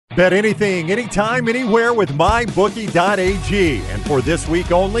Bet anything, anytime, anywhere with MyBookie.ag. And for this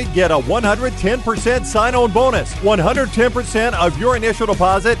week only, get a 110% sign-on bonus. 110% of your initial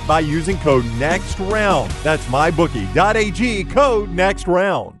deposit by using code NEXTROUND. That's MyBookie.ag, code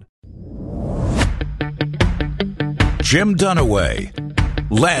NEXTROUND. Jim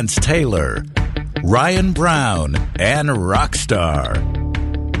Dunaway, Lance Taylor, Ryan Brown, and Rockstar.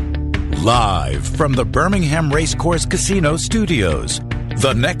 Live from the Birmingham Racecourse Casino Studios,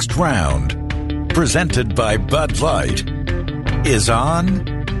 the next round, presented by Bud Light, is on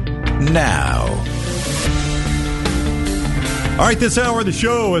now. All right, this hour of the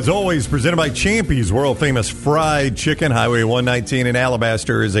show, as always, presented by Champy's, world-famous fried chicken. Highway 119 in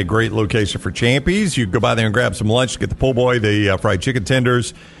Alabaster is a great location for Champy's. You can go by there and grab some lunch, get the po' boy, the fried chicken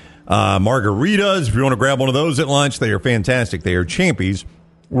tenders, margaritas. If you want to grab one of those at lunch, they are fantastic. They are Champy's,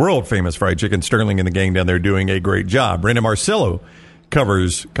 world-famous fried chicken. Sterling and the gang down there doing a great job. Brandon Marcello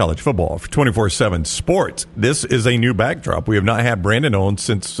covers college football for 24/7 Sports. This is a new backdrop. We have not had Brandon on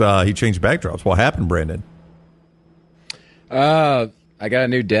since he changed backdrops. What happened, Brandon? I got a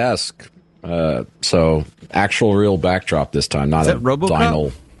new desk. So actual real backdrop this time, not a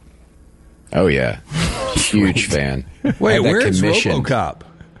vinyl. Oh, yeah. Huge fan. Wait, where's RoboCop?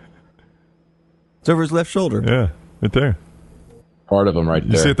 It's over his left shoulder. Yeah, right there. Part of them right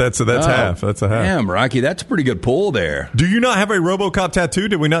there. You see it? That's half. That's a half. Damn, Rocky, that's a pretty good pull there. Do you not have a RoboCop tattoo?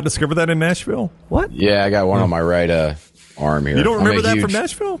 Did we not discover that in Nashville? What? Yeah, I got one on my right arm here. You don't remember that from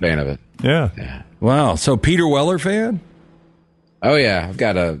Nashville? Fan of it. Yeah. Wow. So Peter Weller fan? Oh yeah, I've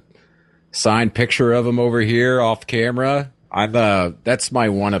got a signed picture of him over here off camera. That's my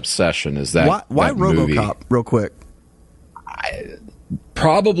one obsession is that. Why that movie. RoboCop? Real quick.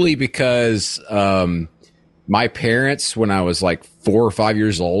 Probably because my parents, when I was like 4 or 5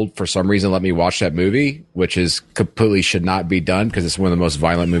 years old, for some reason let me watch that movie, which is completely should not be done because it's one of the most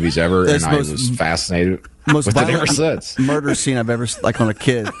violent movies ever, and I was fascinated most with it ever since. Murder scene I've ever on a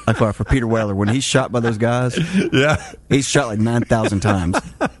kid, like for Peter Weller when he's shot by those guys. Yeah, he's shot like 9,000 times.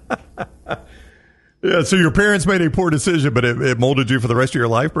 Yeah, so your parents made a poor decision, but it molded you for the rest of your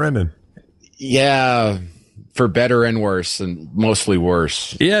life, Brandon. Yeah. For better and worse, and mostly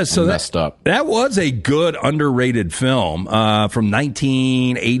worse. Yeah, so messed up. That was a good underrated film from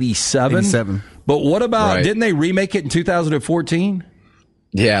 1987. But what about, didn't they remake it in 2014?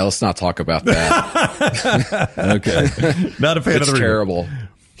 Yeah, let's not talk about that. Okay. Not a fan of the terrible.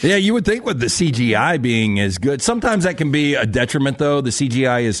 Yeah, you would think with the CGI being as good. Sometimes that can be a detriment, though. The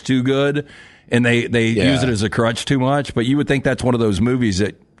CGI is too good, and they use it as a crutch too much. But you would think that's one of those movies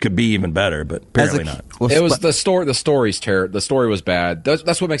that could be even better, but apparently not. It was the story. The story's terrible. The story was bad.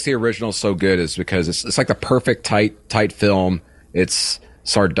 That's what makes the original so good, is because it's like the perfect tight film. It's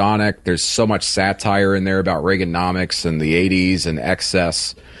sardonic. There's so much satire in there about Reaganomics and the 80s and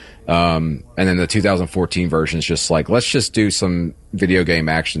excess. And then the 2014 version is just like, let's just do some video game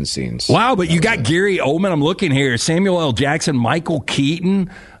action scenes. Wow, but you got Gary Oldman. I'm looking here. Samuel L. Jackson, Michael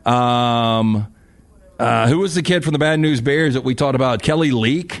Keaton. Who was the kid from the Bad News Bears that we talked about? Kelly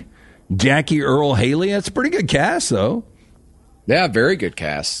Leak, Jackie Earl Haley. That's a pretty good cast, though. Yeah, very good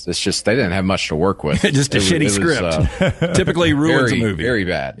cast. It's just they didn't have much to work with. Just a shitty script. Typically ruins a movie. Very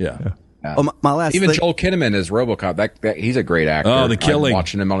bad. Yeah. Oh, my last Even Joel Kinnaman as RoboCop. That he's a great actor. Oh, The Killing. I'm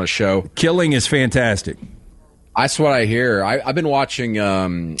watching him on a show. Killing is fantastic. That's what I hear. I've been watching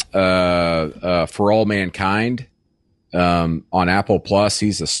For All Mankind on Apple Plus.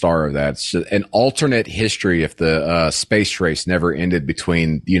 He's the star of that. It's just an alternate history if the space race never ended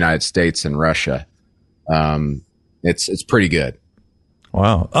between the United States and Russia. It's pretty good.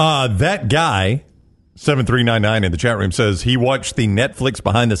 Wow. That guy, 7399 in the chat room, says he watched the Netflix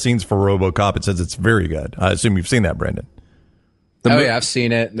behind the scenes for RoboCop. It says it's very good. I assume you've seen that, Brandon. Yeah, I've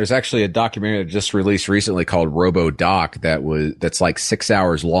seen it. There's actually a documentary that just released recently called RoboDoc that's like 6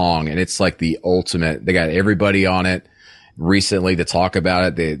 hours long, and it's like the ultimate. They got everybody on it recently to talk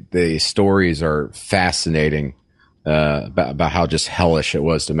about it. The stories are fascinating about how just hellish it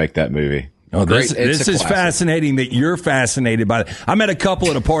was to make that movie. Oh, this is fascinating that you're fascinated by it. I met a couple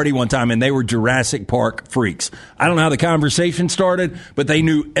at a party one time, and they were Jurassic Park freaks. I don't know how the conversation started, but they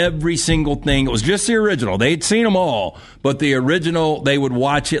knew every single thing. It was just the original. They'd seen them all, but the original, they would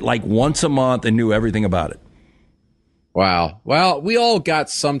watch it like once a month and knew everything about it. Wow. Well, we all got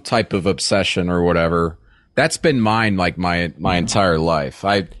some type of obsession or whatever. That's been mine like my entire life.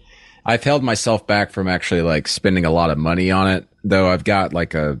 I've held myself back from actually like spending a lot of money on it, though I got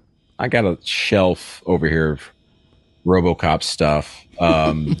a shelf over here of RoboCop stuff.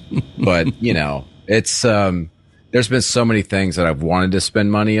 But you know, it's, there's been so many things that I've wanted to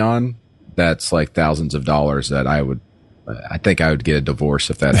spend money on. That's like thousands of dollars that I would I think I would get a divorce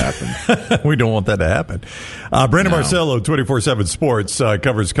if that happened. We don't want that to happen. Brandon Marcello, 24/7 Sports,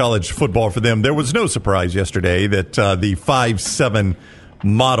 covers college football for them. There was no surprise yesterday that the 5-7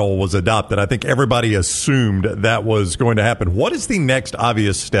 model was adopted. I think everybody assumed that was going to happen. What is the next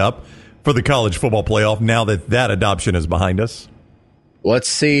obvious step for the college football playoff now that that adoption is behind us? Let's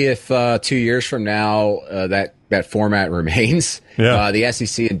see if 2 years from now that format remains. Yeah. The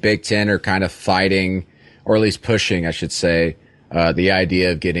SEC and Big Ten are kind of fighting, or at least pushing, I should say, the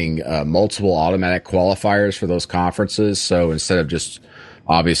idea of getting multiple automatic qualifiers for those conferences. So instead of just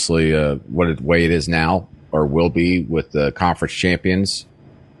obviously what the way it is now, or will be with the conference champions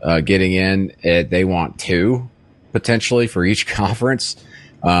getting in, they want 2 potentially for each conference.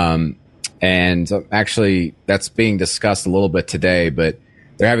 And actually, that's being discussed a little bit today, but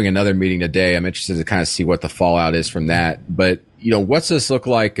they're having another meeting today. I'm interested to kind of see what the fallout is from that. But, what's this look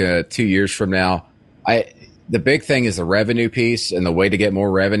like 2 years from now? The big thing is the revenue piece, and the way to get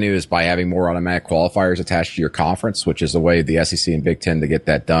more revenue is by having more automatic qualifiers attached to your conference, which is the way the SEC and Big Ten to get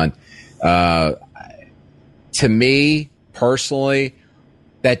that done. To me, personally,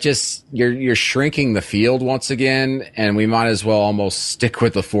 that just you're shrinking the field once again, and we might as well almost stick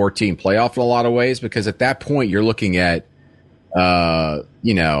with the 4-team playoff in a lot of ways, because at that point you're looking at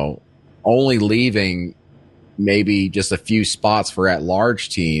only leaving maybe just a few spots for at-large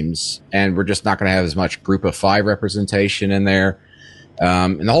teams, and we're just not going to have as much group of 5 representation in there.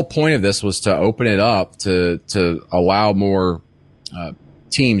 And the whole point of this was to open it up to allow more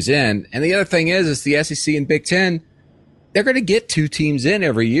teams in. And the other thing is the SEC and Big Ten, they're going to get 2 teams in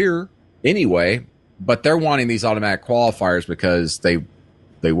every year anyway, but they're wanting these automatic qualifiers because they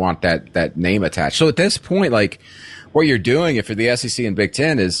want that name attached. So at this point, like, what you're doing if you're the SEC and Big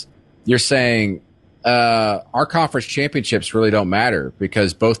Ten is you're saying our conference championships really don't matter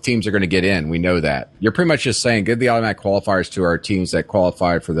because both teams are going to get in. We know that. You're pretty much just saying give the automatic qualifiers to our teams that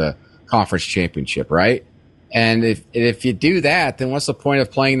qualified for the conference championship, right? And if you do that, then what's the point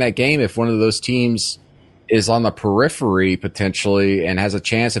of playing that game if one of those teams is on the periphery potentially and has a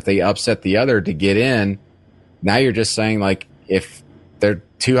chance if they upset the other to get in? Now you're just saying, like, if their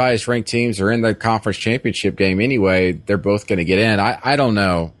 2 highest ranked teams are in the conference championship game anyway, they're both going to get in. I don't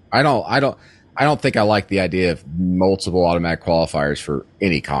know. I don't think I like the idea of multiple automatic qualifiers for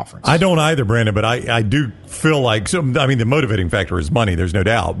any conference. I don't either, Brandon, but I do feel like, the motivating factor is money, there's no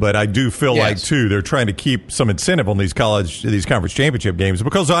doubt, but I do feel like, too, they're trying to keep some incentive on these conference championship games,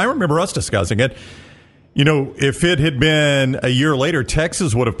 because I remember us discussing it. If it had been a year later,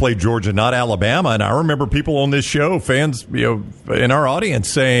 Texas would have played Georgia, not Alabama. And I remember people on this show, fans, in our audience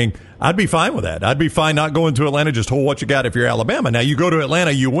saying, I'd be fine with that. I'd be fine not going to Atlanta, just hold what you got if you're Alabama. Now, you go to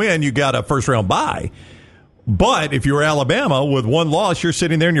Atlanta, you win, you got a first-round bye. But if you're Alabama, with 1 loss, you're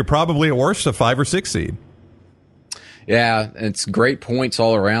sitting there and you're probably at worst a 5 or 6 seed. Yeah, it's great points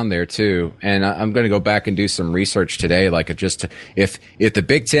all around there too. And I'm going to go back and do some research today. Like, if the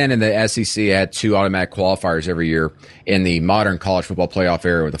Big Ten and the SEC had 2 automatic qualifiers every year in the modern college football playoff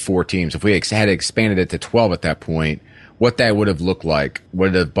era with the 4 teams, if we had expanded it to 12 at that point, what that would have looked like?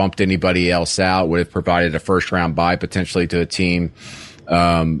 Would it have bumped anybody else out? Would it have provided a first round bye potentially to a team?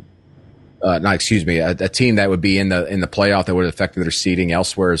 A team that would be in the playoff that would have affected their seeding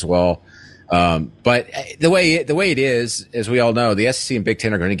elsewhere as well. But the way it is, as we all know, the SEC and Big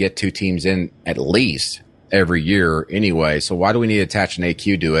Ten are going to get 2 teams in at least every year anyway. So why do we need to attach an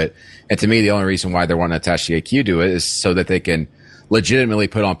AQ to it? And to me, the only reason why they want to attach the AQ to it is so that they can legitimately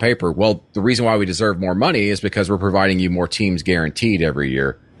put on paper, well, the reason why we deserve more money is because we're providing you more teams guaranteed every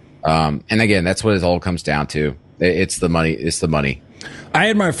year. And again, that's what it all comes down to. It's the money. It's the money. I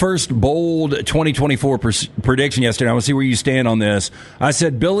had my first bold 2024 prediction yesterday. I want to see where you stand on this. I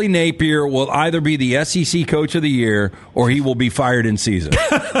said Billy Napier will either be the SEC Coach of the Year or he will be fired in season.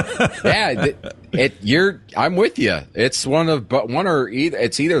 Yeah, I'm with you. It's one or either.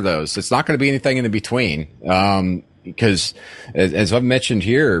 It's either of those. It's not going to be anything in between. Because as I've mentioned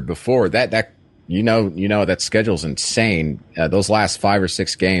here before, that that schedule's insane. Those last 5 or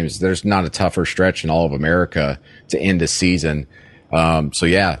 6 games, there's not a tougher stretch in all of America to end a season. So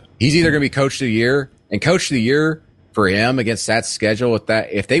yeah, he's either going to be Coach of the Year, and Coach of the Year for him against that schedule, with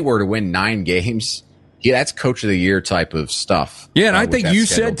that, if they were to win 9 games, that's Coach of the Year type of stuff. Yeah, and I think you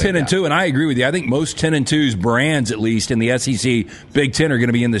said 10-2, and I agree with you. I think most 10-2's brands, at least in the SEC Big Ten, are going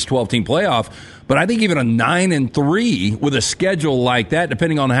to be in this 12-team playoff. But I think even a 9-3 with a schedule like that,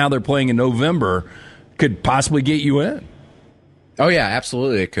 depending on how they're playing in November, could possibly get you in. Oh yeah,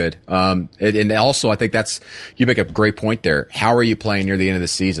 absolutely it could. And also, I think you make a great point there. How are you playing near the end of the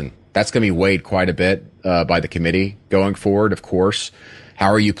season? That's going to be weighed quite a bit by the committee going forward, of course.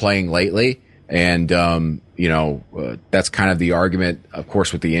 How are you playing lately? And, that's kind of the argument, of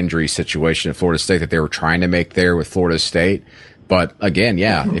course, with the injury situation at Florida State that they were trying to make there with Florida State. But again,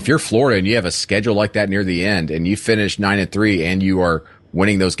 if you're Florida and you have a schedule like that near the end and you finish 9-3 and you are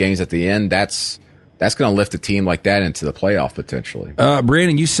winning those games at the end, that's going to lift a team like that into the playoff potentially.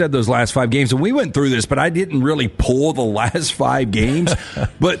 Brandon, you said those last 5 games, and we went through this, but I didn't really pull the last 5 games.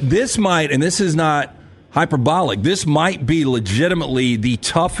 But this might, and this is not hyperbolic, this might be legitimately the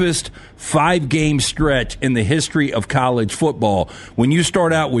toughest 5-game stretch in the history of college football. When you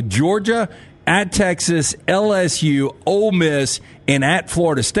start out with Georgia, at Texas, LSU, Ole Miss, and at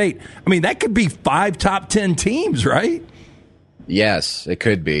Florida State. I mean, that could be 5 top 10 teams, right? Yes, it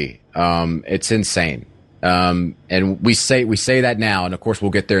could be. It's insane. And we say that now, and of course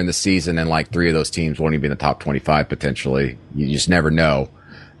we'll get there in the season, and like 3 of those teams won't even be in the top 25 potentially. You just never know.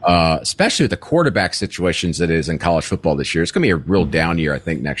 Especially with the quarterback situations that is in college football this year. It's going to be a real down year, I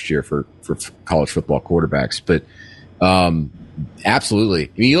think, next year for college football quarterbacks. But absolutely.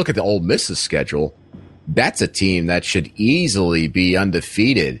 I mean, you look at the Ole Miss's schedule, that's a team that should easily be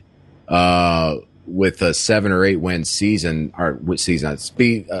undefeated with a 7 or 8 win season, or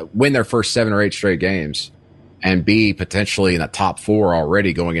win their first 7 or 8 straight games and be potentially in the top 4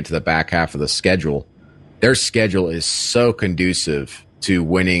 already going into the back half of the schedule. Their schedule is so conducive to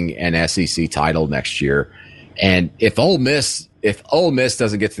winning an SEC title next year. And if Ole Miss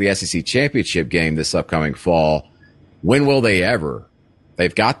doesn't get to the SEC championship game this upcoming fall, when will they ever?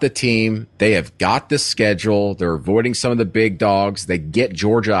 They've got the team. They have got the schedule. They're avoiding some of the big dogs. They get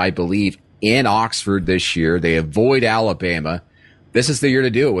Georgia, I believe, in Oxford this year. They avoid Alabama. This is the year to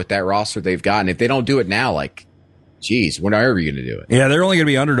do it with that roster they've got. And if they don't do it now, when are you going to do it? Yeah, they're only going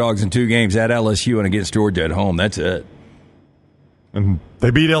to be underdogs in 2 games at LSU and against Georgia at home. That's it. And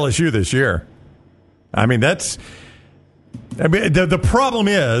they beat LSU this year. I mean, the problem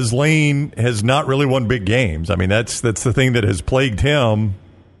is Lane has not really won big games. I mean, that's the thing that has plagued him,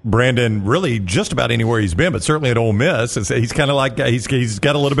 Brandon, really just about anywhere he's been, but certainly at Ole Miss. He's kind of like he's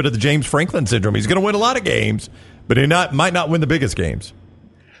got a little bit of the James Franklin syndrome. He's going to win a lot of games, but he might not win the biggest games.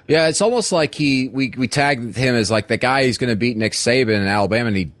 Yeah, it's almost like we tagged him as like the guy who's going to beat Nick Saban in Alabama,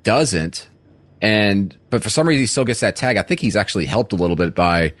 and he doesn't. But for some reason he still gets that tag. I think he's actually helped a little bit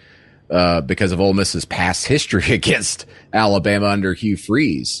by because of Ole Miss's past history against Alabama under Hugh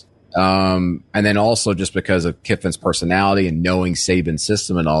Freeze. And then also just because of Kiffin's personality and knowing Saban's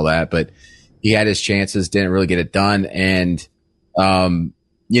system and all that. But he had his chances, didn't really get it done. And,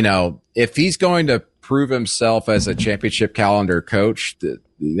 if he's going to prove himself as a championship calendar coach,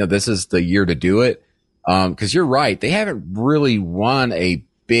 this is the year to do it. Cause you're right. They haven't really won a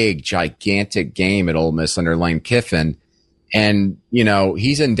big, gigantic game at Ole Miss under Lane Kiffin. And,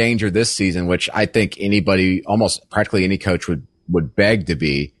 he's in danger this season, which I think anybody, almost practically any coach would beg to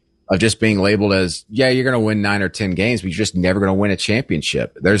be, of just being labeled as, you're going to win 9 or 10 games, but you're just never going to win a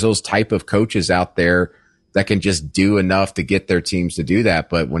championship. There's those type of coaches out there that can just do enough to get their teams to do that.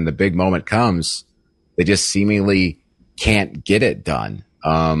 But when the big moment comes, they just seemingly can't get it done.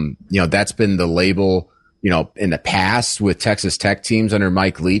 That's been the label, in the past with Texas Tech teams under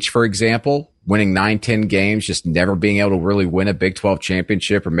Mike Leach, for example, winning 9-10 games, just never being able to really win a Big 12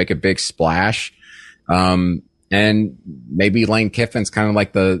 championship or make a big splash. And maybe Lane Kiffin's kind of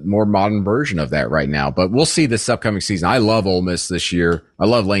like the more modern version of that right now. But we'll see this upcoming season. I love Ole Miss this year. I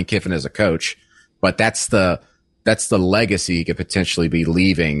love Lane Kiffin as a coach, but that's the legacy he could potentially be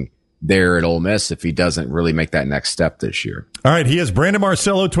leaving there at Ole Miss if he doesn't really make that next step this year. All right, he is Brandon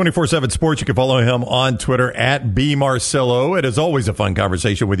Marcello, 24/7 Sports. You can follow him on Twitter at @BMarcello. It is always a fun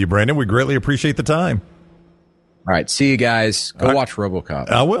conversation with you, Brandon. We greatly appreciate the time. All right, see you guys. Go watch RoboCop.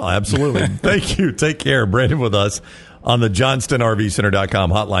 I will, absolutely. Thank you. Take care. Brandon with us on the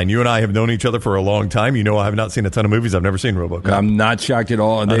JohnstonRVCenter.com hotline. You and I have known each other for a long time. I have not seen a ton of movies. I've never seen RoboCop. I'm not shocked at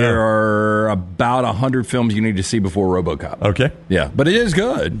all. There are about 100 films you need to see before RoboCop. Okay. Yeah, but it is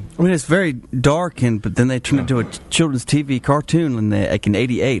good. I mean, it's very dark, but then they turned it into a children's TV cartoon in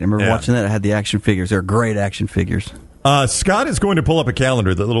 88. I remember watching that. I had the action figures. They're great action figures. Scott is going to pull up a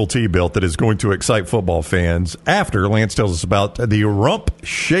calendar that Little T built that is going to excite football fans after Lance tells us about the Rump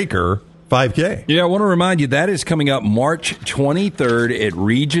Shaker 5K. Yeah, I want to remind you that is coming up March 23rd at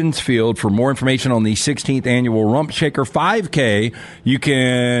Regions Field. For more information on the 16th annual Rump Shaker 5K, you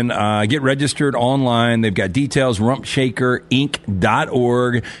can get registered online. They've got details,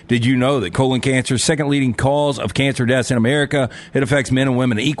 rumpshakerinc.org. Did you know that colon cancer is second leading cause of cancer deaths in America? It affects men and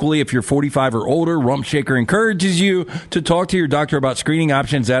women equally. If you're 45 or older, Rump Shaker encourages you to talk to your doctor about screening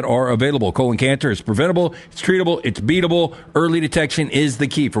options that are available. Colon cancer is preventable, it's treatable, it's beatable. Early detection is the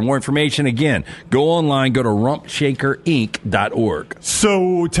key. For more information, information. Again, go online, go to rumpshakerinc.org.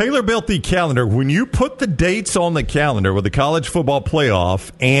 So Taylor built the calendar. When you put the dates on the calendar with the college football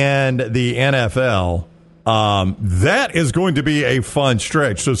playoff and the NFL, that is going to be a fun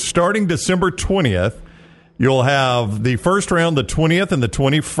stretch. So starting December 20th, you'll have the first round, the 20th and the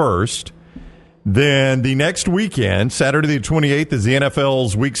 21st. Then the next weekend, Saturday the 28th, is the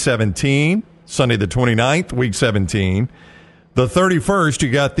NFL's Week 17. Sunday the 29th, Week 17. The 31st, you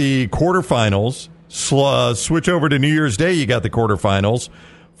got the quarterfinals. Switch over to New Year's Day, you got the quarterfinals.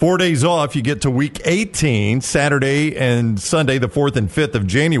 4 days off, you get to Week 18, Saturday and Sunday, the 4th and 5th of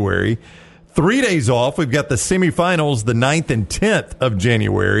January. 3 days off, we've got the semifinals, the 9th and 10th of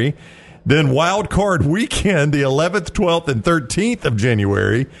January. Then Wild Card Weekend, the 11th, 12th, and 13th of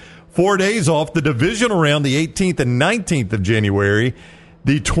January. 4 days off, the divisional round, the 18th and 19th of January.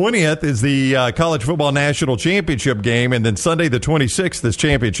 The 20th is the College Football National Championship game, and then Sunday the 26th is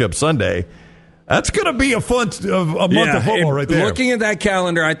Championship Sunday. That's going to be a fun month of football right there. Looking at that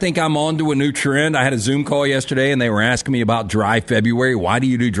calendar, I think I'm on to a new trend. I had a Zoom call yesterday, and they were asking me about dry February. Why do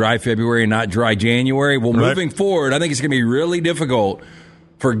you do dry February and not dry January? Well, moving forward, I think it's going to be really difficult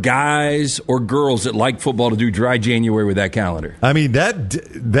for guys or girls that like football to do dry January with that calendar. I mean,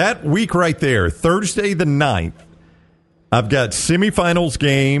 that week right there, Thursday the 9th, I've got semifinals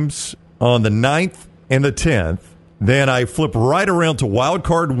games on the 9th and the 10th. Then I flip right around to Wild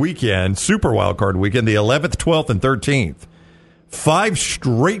Card Weekend, Super Wild Card Weekend, the 11th, 12th, and 13th. 5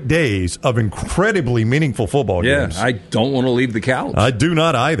 straight days of incredibly meaningful football games. Yeah, I don't want to leave the couch. I do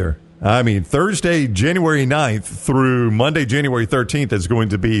not either. I mean, Thursday, January 9th through Monday, January 13th is going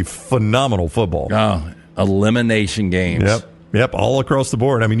to be phenomenal football. Oh, elimination games. Yep, all across the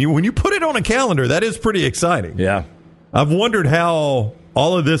board. I mean, when you put it on a calendar, that is pretty exciting. Yeah. I've wondered how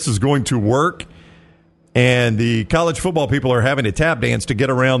all of this is going to work, and the college football people are having to tap dance to get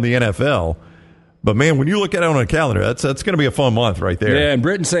around the NFL. But, man, when you look at it on a calendar, that's going to be a fun month right there. Yeah, and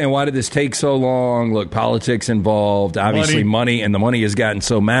Britain's saying, why did this take so long? Look, politics involved, obviously money, and the money has gotten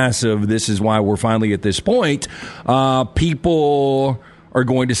so massive. This is why we're finally at this point. People are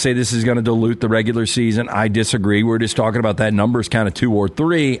going to say this is going to dilute the regular season. I disagree. We're just talking about that number's kind of 2 or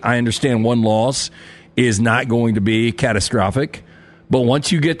 3. I understand one loss is not going to be catastrophic, but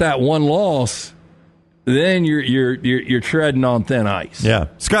once you get that one loss, then you're treading on thin ice. Yeah,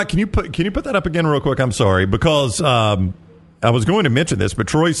 Scott, can you put that up again real quick? I'm sorry, because I was going to mention this, but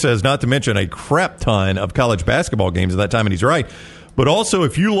Troy says not to mention a crap ton of college basketball games at that time, and he's right. But also,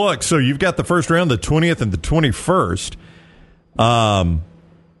 if you look, so you've got the first round, the 20th and the 21st.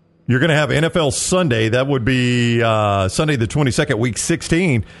 You're going to have NFL Sunday. That would be Sunday the 22nd, Week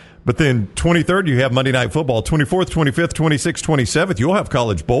 16. But then 23rd, you have Monday Night Football. 24th, 25th, 26th, 27th, you'll have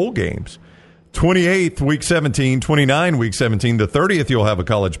college bowl games. 28th, Week 17, 29, Week 17. The 30th, you'll have a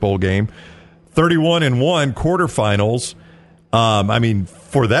college bowl game. 31 and 1 quarterfinals. I mean,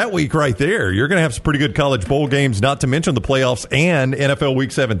 for that week right there, you're going to have some pretty good college bowl games, not to mention the playoffs and NFL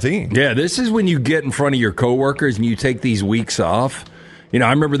Week 17. Yeah, this is when you get in front of your coworkers and you take these weeks off. You know,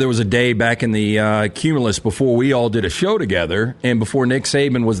 I remember there was a day back in the Cumulus before we all did a show together and before Nick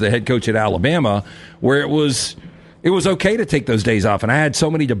Saban was the head coach at Alabama, where it was okay to take those days off. And I had so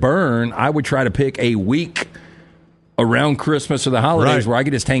many to burn, I would try to pick a week around Christmas or the holidays where I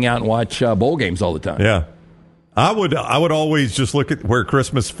could just hang out and watch bowl games all the time. Yeah. I would always just look at where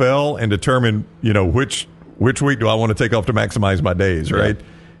Christmas fell and determine, you know, which week do I want to take off to maximize my days, right? Yeah.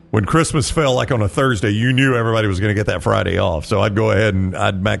 When Christmas fell like on a Thursday, you knew everybody was going to get that Friday off. So I'd go ahead and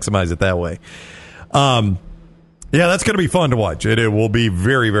I'd maximize it that way. Yeah, that's going to be fun to watch. It will be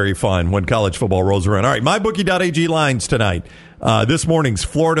very, very fun when college football rolls around. All right, MyBookie.ag lines tonight. This morning's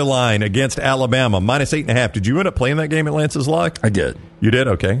Florida line against Alabama, minus 8.5. Did you end up playing that game at Lance's Lock? I did. You did?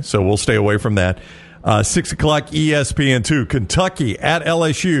 Okay, so we'll stay away from that. 6 o'clock ESPN2. Kentucky at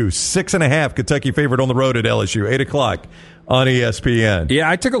LSU, 6.5. Kentucky favored on the road at LSU. 8 o'clock on ESPN. Yeah,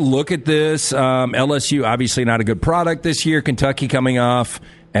 I took a look at this. LSU, obviously not a good product this year. Kentucky coming off,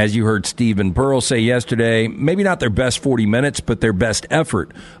 as you heard Stephen Pearl say yesterday, maybe not their best 40 minutes, but their best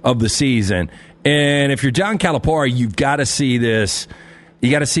effort of the season. And if you're John Calipari, you've got to see this. You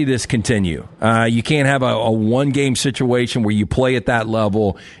got to see this continue. You can't have a one-game situation where you play at that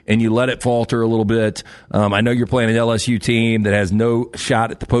level and you let it falter a little bit. I know you're playing an LSU team that has no shot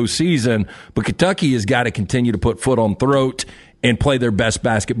at the postseason, but Kentucky has got to continue to put foot on throat and play their best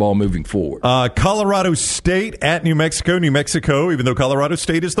basketball moving forward. Colorado State at New Mexico. New Mexico, even though Colorado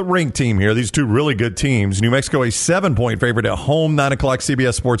State is the ranked team here, these two really good teams. New Mexico, a 7-point favorite at home, 9 o'clock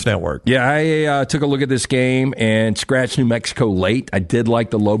CBS Sports Network. Yeah, I took a look at this game and scratched New Mexico late. I did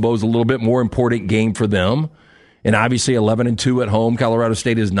like the Lobos, a little bit more important game for them. And obviously 11-2 at home. Colorado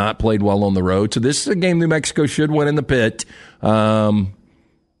State has not played well on the road. So this is a game New Mexico should win in the pit.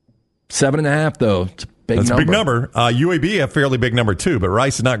 7.5, though. It's a big That's number. a big number. UAB a fairly big number, too, but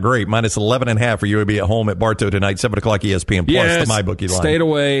Rice is not great. Minus 11.5 for UAB at home at Bartow tonight, 7 o'clock ESPN+, yes, the MyBookie line. Stayed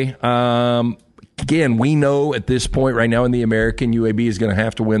away. Again, we know at this point right now in the American, UAB is going to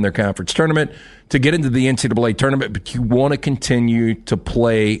have to win their conference tournament to get into the NCAA tournament, but you want to continue to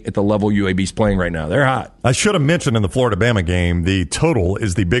play at the level UAB is playing right now. They're hot. I should have mentioned in the Florida-Bama game, the total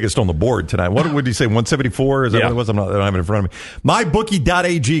is the biggest on the board tonight. What would you say, 174? Is that what it was? I don't have it in front of me.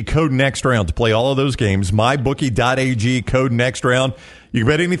 MyBookie.ag, code next round to play all of those games. MyBookie.ag, code next round. You can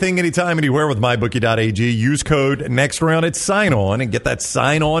bet anything, anytime, anywhere with MyBookie.ag. Use code next round at sign-on and get that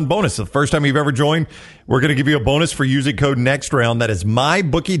sign-on bonus. The first time you've ever joined, we're going to give you a bonus for using code next round. That is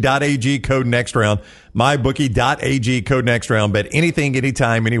MyBookie.ag, code next round. MyBookie.ag, code next round. Bet anything,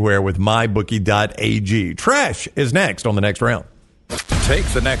 anytime, anywhere with MyBookie.ag. Trash is next on the next round. Take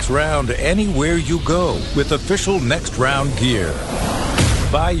the next round anywhere you go with official Next Round gear.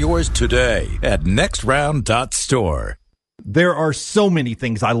 Buy yours today at nextround.store. There are so many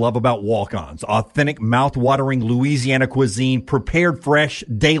things I love about Walk-Ons. Authentic, mouth-watering Louisiana cuisine, prepared fresh,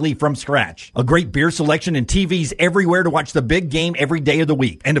 daily from scratch. A great beer selection and TVs everywhere to watch the big game every day of the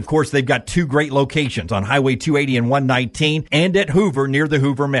week. And of course, they've got 2 great locations on Highway 280 and 119 and at Hoover near the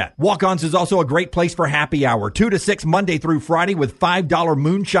Hoover Met. Walk-Ons is also a great place for happy hour. 2 to 6 Monday through Friday with $5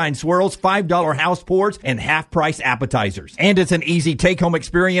 moonshine swirls, $5 house pours, and half-price appetizers. And it's an easy take-home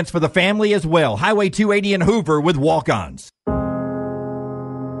experience for the family as well. Highway 280 and Hoover with Walk-Ons.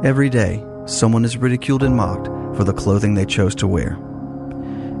 Every day, someone is ridiculed and mocked for the clothing they chose to wear.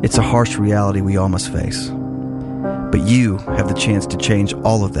 It's a harsh reality we all must face. But you have the chance to change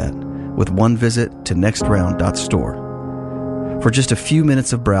all of that with one visit to nextround.store. For just a few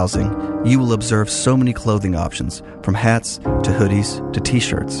minutes of browsing, you will observe so many clothing options, from hats to hoodies to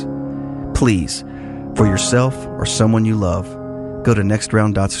t-shirts. Please, for yourself or someone you love, go to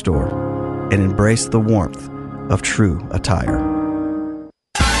nextround.store and embrace the warmth of true attire.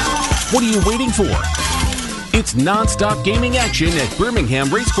 What are you waiting for? It's non-stop gaming action at Birmingham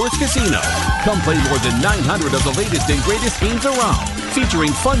Racecourse Casino. Come play more than 900 of the latest and greatest games around,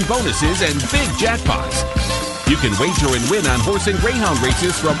 featuring fun bonuses and big jackpots. You can wager and win on horse and greyhound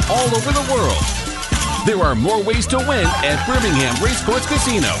races from all over the world. There are more ways to win at Birmingham Racecourse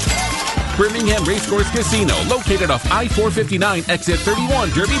Casino. Birmingham Racecourse Casino, located off I-459, exit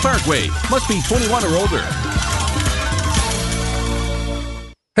 31, Derby Parkway. Must be 21 or older.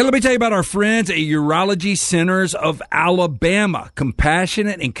 Hey, let me tell you about our friends at Urology Centers of Alabama.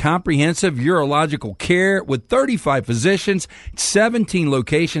 Compassionate and comprehensive urological care with 35 physicians, 17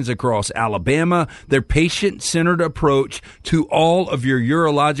 locations across Alabama. Their patient-centered approach to all of your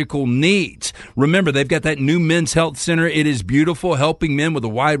urological needs. Remember, they've got that new men's health center. It is beautiful, helping men with a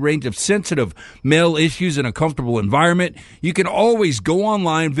wide range of sensitive male issues in a comfortable environment. You can always go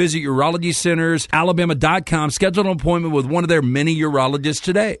online, visit urologycentersalabama.com, schedule an appointment with one of their many urologists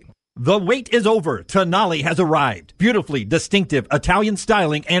today. The wait is over. Tonali has arrived. Beautifully distinctive Italian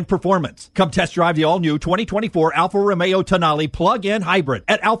styling and performance. Come test drive the all-new 2024 Alfa Romeo Tonali plug-in hybrid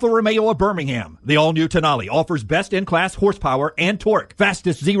at Alfa Romeo of Birmingham. The all-new Tonali offers best-in-class horsepower and torque,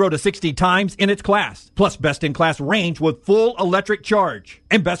 fastest 0 to 60 times in its class, plus best-in-class range with full electric charge.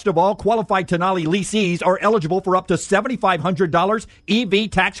 And best of all, qualified Tonali leasees are eligible for up to $7,500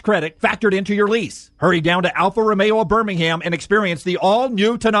 EV tax credit factored into your lease. Hurry down to Alfa Romeo of Birmingham and experience the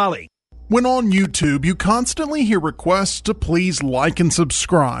all-new Tonali. When on YouTube, you constantly hear requests to please like and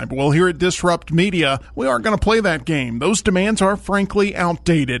subscribe. Well, here at Disrupt Media, we aren't going to play that game. Those demands are frankly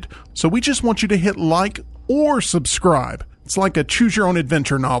outdated. So we just want you to hit like or subscribe. It's like a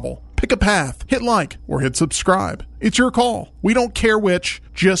choose-your-own-adventure novel. Pick a path, hit like, or hit subscribe. It's your call. We don't care which,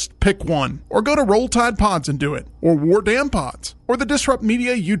 just pick one. Or go to Roll Tide Pods and do it. Or War Damn Pods. Or the Disrupt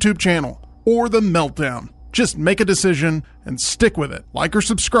Media YouTube channel. Or The Meltdown. Just make a decision and stick with it. Like or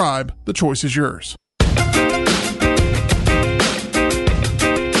subscribe, the choice is yours.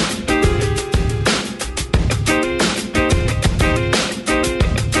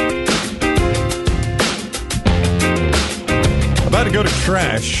 About to go to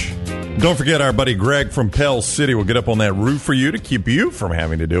trash. Don't forget our buddy Greg from Pell City will get up on that roof for you to keep you from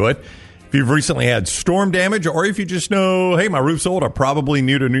having to do it. If you've recently had storm damage, or if you just know, hey, my roof's old, I probably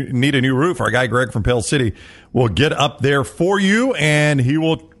need a new roof, our guy Greg from Pell City will get up there for you, and he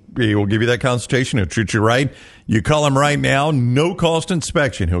will give you that consultation. He'll treat you right. You call him right now, no cost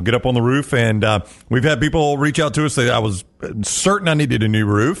inspection. He'll get up on the roof, and we've had people reach out to us that I was certain I needed a new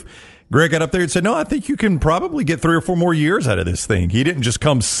roof. Greg got up there and said, no, I think you can probably get 3 or 4 more years out of this thing. He didn't just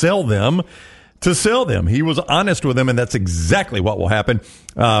come sell them to sell them. He was honest with them, and that's exactly what will happen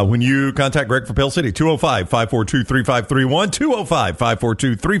when you contact Greg from Pale City. 205-542-3531.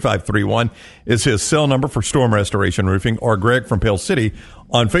 205-542-3531 is his cell number for Storm Restoration Roofing, or Greg from Pale City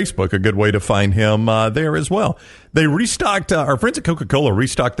on Facebook. A good way to find him there as well. They restocked, our friends at Coca-Cola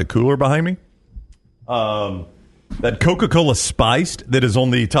restocked the cooler behind me. That Coca-Cola Spiced that is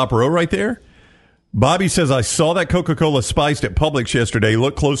on the top row right there. Bobby says, I saw that Coca-Cola Spiced at Publix yesterday.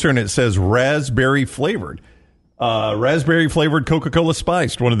 Look closer, and it says raspberry flavored. Raspberry flavored Coca-Cola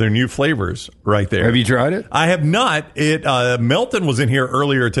Spiced, one of their new flavors right there. Have you tried it? I have not. Melton was in here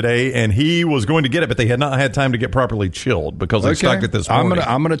earlier today, and he was going to get it, but they had not had time to get properly chilled because they stocked it this morning.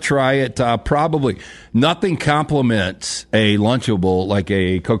 I'm gonna try it. Probably nothing complements a Lunchable like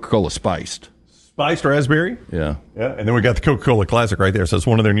a Coca-Cola Spiced. Spiced raspberry? Yeah. And then we got the Coca-Cola Classic right there. So it's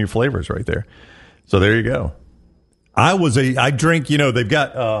one of their new flavors right there. So there you go. I drink, they've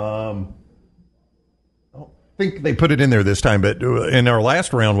got, I don't think they put it in there this time, but in our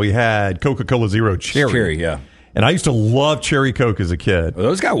last round we had Coca-Cola Zero Cherry. Cherry, yeah. And I used to love Cherry Coke as a kid. Well,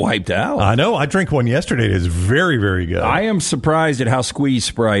 those got wiped out. I know. I drank one yesterday. It is very, very good. I am surprised at how squeezed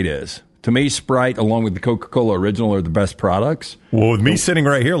Sprite is. To me, Sprite, along with the Coca-Cola Original, are the best products. Well, with me sitting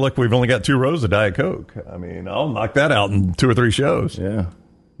right here, look, we've only got 2 rows of Diet Coke. I mean, I'll knock that out in 2 or 3 shows.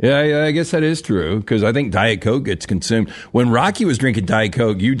 Yeah, I guess that is true, because I think Diet Coke gets consumed. When Rocky was drinking Diet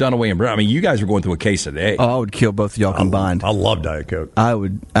Coke, you, Dunaway, and Brown, I mean, you guys were going through a case a day. Oh, I would kill both of y'all combined. I love Diet Coke. I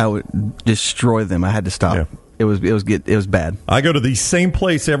would destroy them. I had to stop. Yeah. It was bad. I go to the same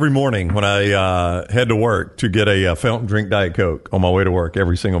place every morning when I head to work to get a fountain drink Diet Coke on my way to work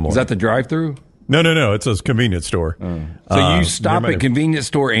every single morning. Is that the drive-through? No. It's a convenience store. So you stop at convenience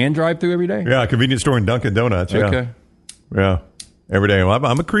store and drive-through every day? Yeah, convenience store and Dunkin' Donuts. Yeah. Okay. Yeah. Every day.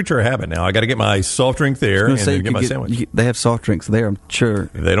 I'm a creature of habit now. I got to get my soft drink there and then get my sandwich. They have soft drinks there, I'm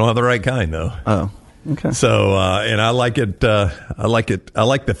sure. They don't have the right kind, though. Oh, okay. So, and I like it. I like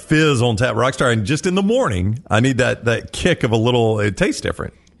the fizz on tap Rockstar. And just in the morning, I need that kick of a little. It tastes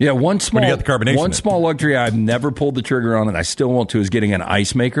different. Yeah, one small luxury I've never pulled the trigger on, and I still want to, is getting an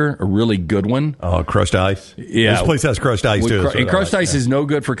ice maker, a really good one. Oh, crushed ice. Yeah, this place has crushed ice too. And crushed ice is no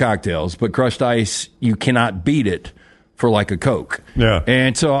good for cocktails, but crushed ice, you cannot beat it for like a Coke. Yeah.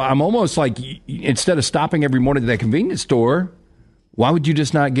 And so I'm almost like, instead of stopping every morning at that convenience store, why would you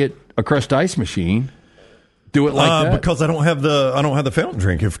just not get a crushed ice machine? Do it like that? Because I don't have the fountain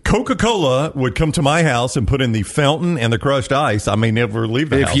drink. If Coca-Cola would come to my house and put in the fountain and the crushed ice, I may never leave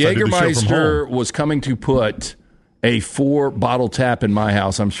the house. If Jägermeister was coming to put a 4-bottle tap in my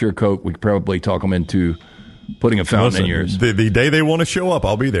house, I'm sure Coke would probably talk them into putting a fountain in yours. The day they want to show up,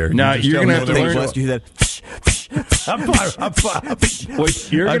 I'll be there. Now you're going to have to learn.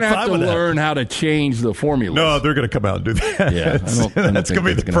 You're going to have to learn how to change the formula. No, they're going to come out and do that. Yeah, that's going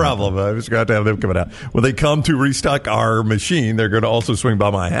to be the problem. I'm just going to have them coming out. When they come to restock our machine, they're going to also swing by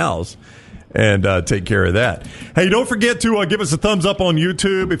my house and take care of that. Hey, don't forget to give us a thumbs up on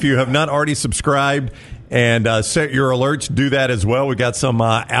YouTube if you have not already subscribed. And set your alerts. Do that as well. We got some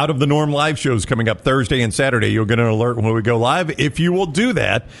Out of the Norm live shows coming up Thursday and Saturday. You'll get an alert when we go live. If you will do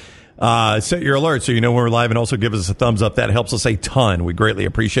that, set your alert so you know when we're live, and also give us a thumbs up. That helps us a ton. We greatly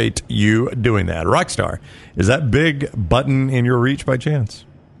appreciate you doing that. Rockstar, is that big button in your reach by chance?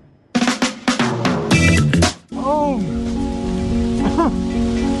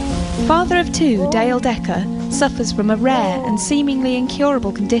 Father of 2, Dale Decker, suffers from a rare and seemingly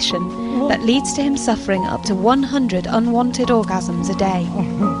incurable condition that leads to him suffering up to 100 unwanted orgasms a day.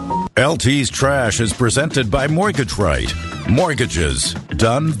 LT's Trash is presented by Mortgage Right. Mortgages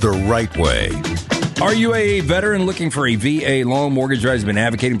done the right way. Are you a veteran looking for a VA loan? Mortgage Right has been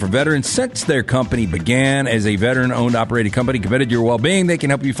advocating for veterans since their company began. As a veteran-owned, operated company committed to your well-being, they can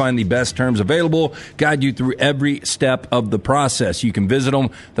help you find the best terms available, guide you through every step of the process. You can visit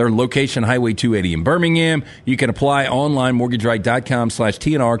them. Their location, Highway 280 in Birmingham. You can apply online,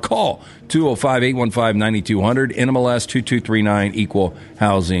 mortgageright.com/TNR. Call 205-815-9200, NMLS 2239, Equal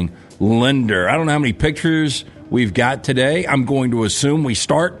Housing Lender. I don't know how many pictures we've got today. I'm going to assume we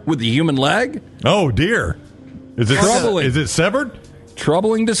start with the human leg. Oh, dear. Is it severed?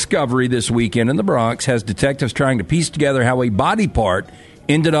 Troubling discovery this weekend in the Bronx has detectives trying to piece together how a body part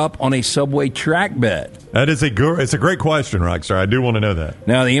ended up on a subway track bed. It's a great question, Rockstar. I do want to know that.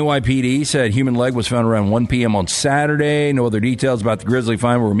 Now, the NYPD said human leg was found around 1 p.m. on Saturday. No other details about the grisly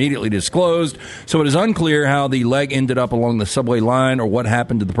find were immediately disclosed, so it is unclear how the leg ended up along the subway line or what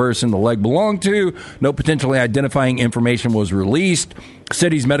happened to the person the leg belonged to. No potentially identifying information was released.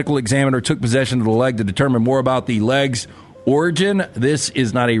 City's medical examiner took possession of the leg to determine more about the leg's origin. This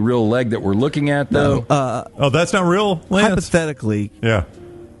is not a real leg that we're looking at, though. That's not real, Lance? Hypothetically, yeah.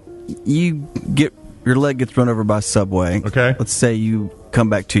 you get your leg gets run over by a subway. Okay. Let's say you come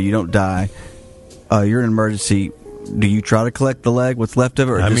back to, you don't die. You're in an emergency. Do you try to collect the leg, what's left of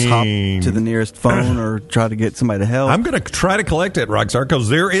it, or hop to the nearest phone or try to get somebody to help? I'm going to try to collect it, Rockstar, because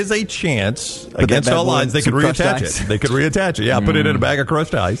there is a chance, against all odds, they could reattach it. They could reattach it. Yeah, put it in a bag of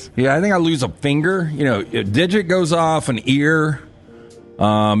crushed ice. Yeah, I think I lose a finger. A digit goes off, an ear.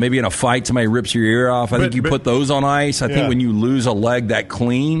 Maybe in a fight, somebody rips your ear off. I think you put those on ice. I think when you lose a leg that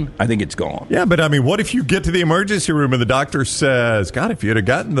clean, I think it's gone. Yeah, but I mean, what if you get to the emergency room and the doctor says, God, if you'd have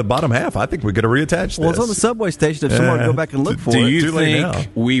gotten the bottom half, I think we could have reattached this. Well, it's on the subway station if someone would go back and look for it. Do you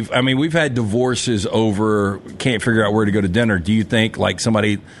think we've had divorces over, can't figure out where to go to dinner. Do you think like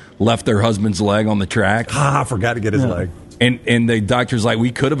somebody left their husband's leg on the track? I forgot to get his leg. And the doctor's like,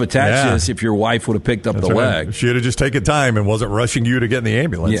 we could have attached this if your wife would have picked up the leg. She would have just taken time and wasn't rushing you to get in the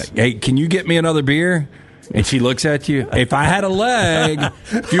ambulance. Yeah. Hey, can you get me another beer? And she looks at you. If I had a leg,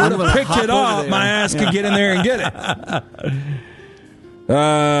 if you would have picked it up, my ass could get in there and get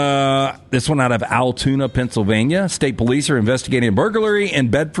it. This one out of Altoona, Pennsylvania. State police are investigating a burglary in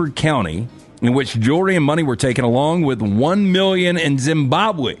Bedford County in which jewelry and money were taken along with $1 million in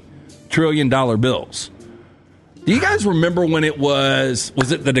Zimbabwe trillion-dollar bills. Do you guys remember when it was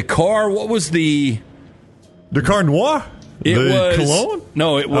it the Dakar? What was the Dakar Noir? Cologne?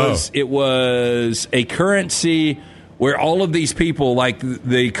 No, it was a currency where all of these people, like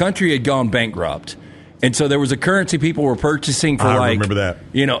the country had gone bankrupt. And so there was a currency people were purchasing for remember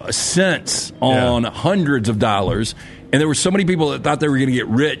that. Cents on hundreds of dollars. And there were so many people that thought they were going to get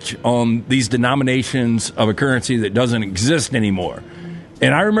rich on these denominations of a currency that doesn't exist anymore.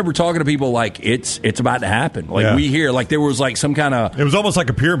 And I remember talking to people like it's about to happen. Like we hear like there was like some kind of it was almost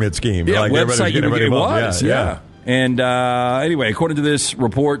like a pyramid scheme. Yeah, like website it was. Yeah. And anyway, according to this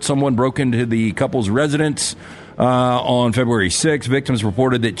report, someone broke into the couple's residence on February 6th. Victims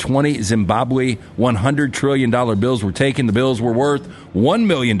reported that 20 Zimbabwe $100 trillion bills were taken. The bills were worth $1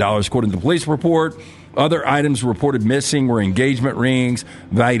 million, according to the police report. Other items reported missing were engagement rings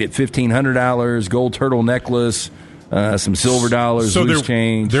valued at $1,500, gold turtle necklace, some silver dollars, loose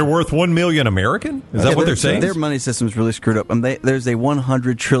change. They're worth $1 million American? Is that what they're saying? Their money system's really screwed up. There's a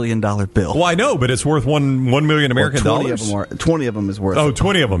 $100 trillion bill. Well, I know, but it's worth $1 million American dollars. 20 of them is worth. Oh,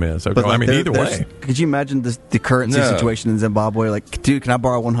 20 of them is. Okay. I mean, either way. Could you imagine the currency situation in Zimbabwe? Like, dude, can I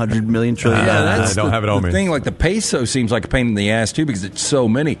borrow $100 million trillion? I don't have it on me. The thing, like the peso seems like a pain in the ass too because it's so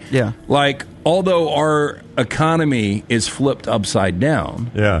many. Yeah. Like, although our economy is flipped upside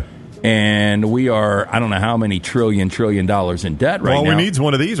down. Yeah. And we are, I don't know how many trillion dollars in debt right now. All we need is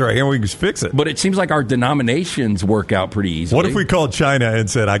one of these right here, and we can just fix it. But it seems like our denominations work out pretty easily. What if we called China and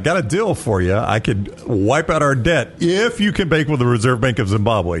said, I got a deal for you. I could wipe out our debt if you can bank with the Reserve Bank of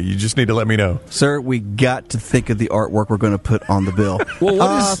Zimbabwe. You just need to let me know. Sir, we got to think of the artwork we're going to put on the bill. Well,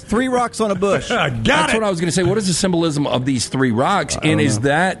 what is 3 rocks on a bush? That's what I was going to say. What is the symbolism of these 3 rocks? And is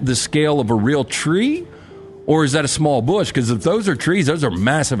that the scale of a real tree? Or is that a small bush? Because if those are trees, those are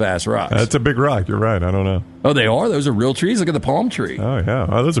massive-ass rocks. That's a big rock. You're right. I don't know. Oh, they are? Those are real trees? Look at the palm tree. Oh, yeah.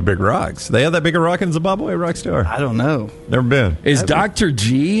 Oh, those are big rocks. They have that big a rock in Zimbabwe, Rockstar? I don't know. Never been. Is Dr.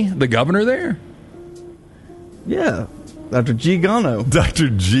 G the governor there? Yeah. Dr. G. Gano. Dr.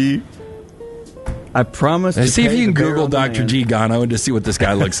 G. I promise to see if you can Google Dr. G. Gano and just see what this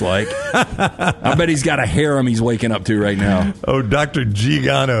guy looks like. I bet he's got a harem he's waking up to right now. Oh, Dr. G.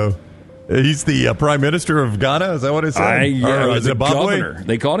 Gano. He's the prime minister of Ghana. Is that what it said? The governor.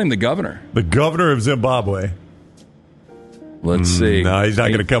 They called him the governor. The governor of Zimbabwe. Let's see. No, he's not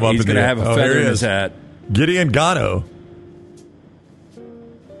going to come up. He's going to have a feather in his hat. Gideon Gano.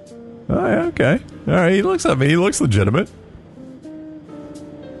 Oh, yeah, okay. All right. He looks legitimate.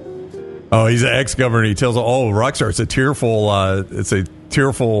 Oh, he's an ex-governor. He tells Rockstar. It's a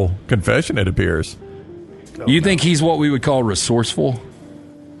tearful confession. It appears. You think he's what we would call resourceful?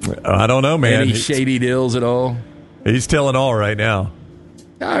 I don't know, man. Any shady deals at all? He's telling all right now.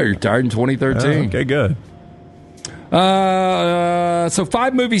 Oh, he retired in 2013. Okay, good. So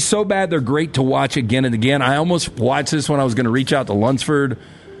 5 movies so bad they're great to watch again and again. I almost watched this when I was going to reach out to Lunsford.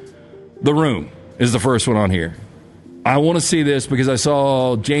 The Room is the first one on here. I want to see this because I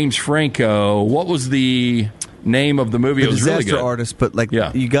saw James Franco. What was the name of the movie? It was really good. Disaster Artist, but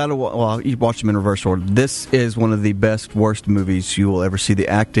you got to you watch them in reverse order. This is one of the best, worst movies you will ever see. The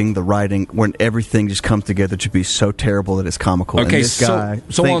acting, the writing, when everything just comes together to be so terrible that it's comical. Okay, and this guy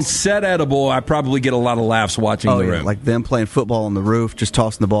on Set Edible, I probably get a lot of laughs watching The Room. Like them playing football on the roof, just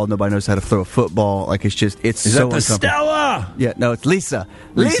tossing the ball. Nobody knows how to throw a football. Like it's Is so that the Stella? Yeah, no, it's Lisa.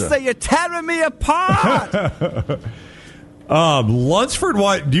 Lisa, you're tearing me apart. Lunsford,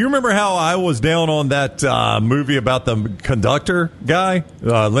 do you remember how I was down on that movie about the conductor guy,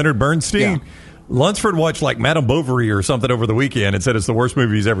 Leonard Bernstein? Yeah. Lunsford watched like Madame Bovary or something over the weekend and said it's the worst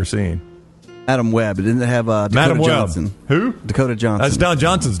movie he's ever seen. Adam Webb. Didn't it have Dakota Madam Johnson? Webb. Who? Dakota Johnson. That's Don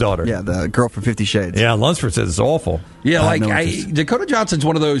Johnson's daughter. Yeah, the girl from 50 Shades. Yeah, Lunsford says it's awful. Yeah, Dakota Johnson's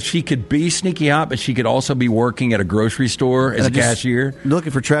one of those, she could be sneaky hot, but she could also be working at a grocery store as a cashier.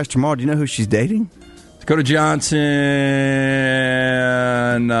 Looking for trash tomorrow. Do you know who she's dating? Dakota Johnson,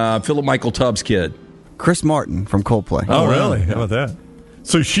 Philip Michael Tubbs' kid. Chris Martin from Coldplay. Oh, really? How about that?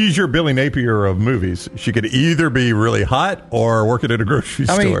 So she's your Billy Napier of movies. She could either be really hot or working at a grocery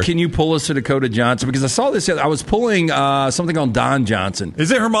store. I mean, can you pull us to Dakota Johnson? Because I saw this. I was pulling something on Don Johnson. Is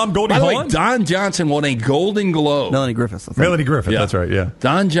it her mom, Goldie Hawn? By the Hawn? way, Don Johnson won a Golden Globe. Melanie Griffith. I think. Melanie Griffith, that's right, yeah.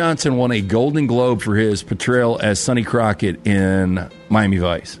 Don Johnson won a Golden Globe for his portrayal as Sonny Crockett in Miami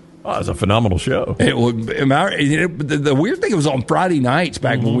Vice. Oh, it was a phenomenal show. The weird thing, it was on Friday nights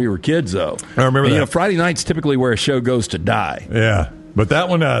back when we were kids, though. I remember that. Friday nights typically where a show goes to die. Yeah. But that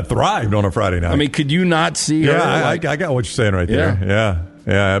one thrived on a Friday night. I mean, could you not see her? I got what you're saying right there.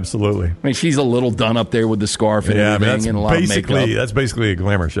 Yeah, absolutely. I mean, she's a little done up there with the scarf and everything and a lot of makeup. That's basically a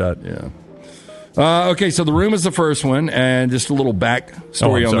glamour shot. Yeah. Okay, so The Room is the first one, and just a little back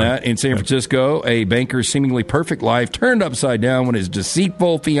story on that. In San Francisco, a banker's seemingly perfect life turned upside down when his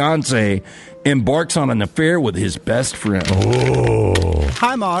deceitful fiancée embarks on an affair with his best friend. Oh.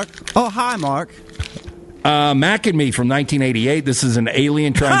 Hi, Mark. Oh, hi, Mark. Mac and Me from 1988. This is an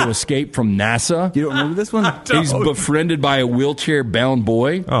alien trying to escape from NASA. You don't remember this one? He's befriended by a wheelchair-bound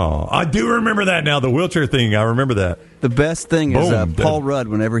boy. Oh, I do remember that now, the wheelchair thing. I remember that. The best thing is Paul Rudd,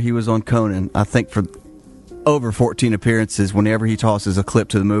 whenever he was on Conan, I think for over 14 appearances, whenever he tosses a clip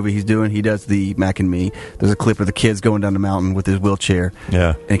to the movie he's doing, he does the Mac and Me. There's a clip of the kid's going down the mountain with his wheelchair.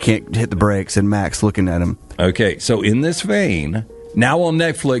 Yeah. And he can't hit the brakes, and Mac's looking at him. Okay, so in this vein, now on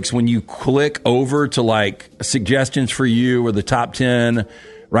Netflix, when you click over to like suggestions for you or the top 10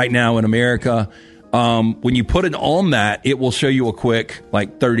 right now in America, when you put it on that, it will show you a quick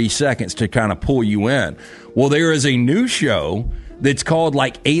like 30 seconds to kind of pull you in. Well, there is a new show that's called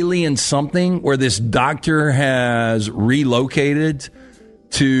like Alien Something, where this doctor has relocated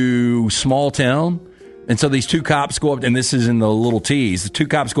to small town. And so these two cops go up, and this is in the little tease. The two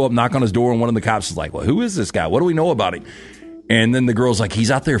cops go up, knock on his door, and one of the cops is like, well, who is this guy? What do we know about him? And then the girl's like,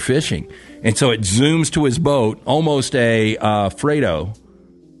 he's out there fishing. And so it zooms to his boat, almost a Fredo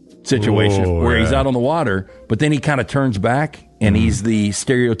situation, where he's out on the water, but then he kind of turns back, and he's the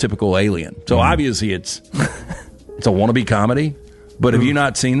stereotypical alien. So obviously it's a wannabe comedy. But have you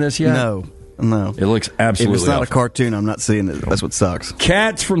not seen this yet? No. It looks absolutely If it's not awful. a cartoon, I'm not seeing it. That's what sucks.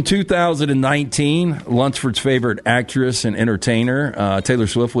 Cats from 2019. Lunsford's favorite actress and entertainer, Taylor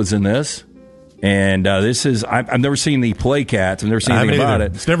Swift, was in this. And this is, I've never seen the play Cats. I've never seen anything about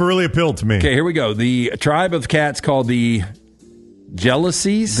it. It's never really appealed to me. Okay, here we go. The tribe of cats called the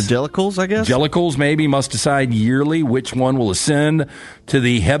Jealousies. The Jellicles, I guess? Jellicles, maybe, must decide yearly which one will ascend to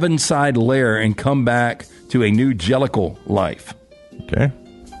the heaven-side lair and come back to a new Jellicle life. Okay.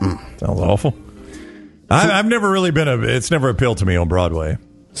 Sounds awful. I've never really it's never appealed to me on Broadway.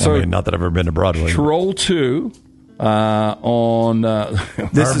 So, I mean, not that I've ever been to Broadway. Troll 2 on...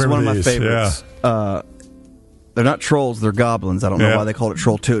 this is one of my favorites. Yeah. They're not trolls, they're goblins. I don't know why they called it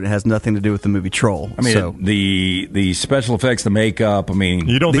Troll 2. It has nothing to do with the movie Troll. I mean, the special effects, the makeup, I mean...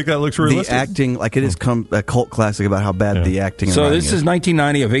 You don't think that looks realistic? The acting, like it is a cult classic about how bad the acting and So writing this is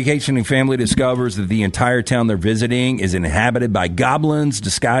 1990. A vacationing family discovers that the entire town they're visiting is inhabited by goblins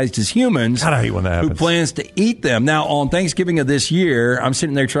disguised as humans. God, I hate when that happens. Who plans to eat them. Now, on Thanksgiving of this year, I'm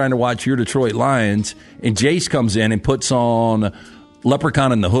sitting there trying to watch Your Detroit Lions, and Jace comes in and puts on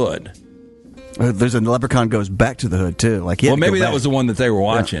Leprechaun in the Hood. There's a Leprechaun goes back to the hood, too. Like, well, maybe that was the one that they were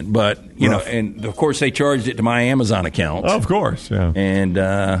watching. But, you know, and of course they charged it to my Amazon account. Oh, of course, yeah. And,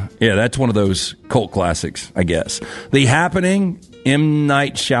 that's one of those cult classics, I guess. The Happening, M.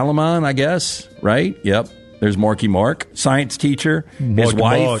 Night Shyamalan, I guess, right? Yep. There's Marky Mark, science teacher, his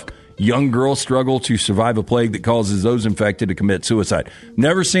wife. Young girl struggle to survive a plague that causes those infected to commit suicide.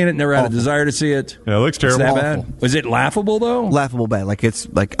 Never seen it, never had a desire to see it. Yeah, it looks terrible. Is that bad? Was it laughable, though? Laughable bad. Like, it's,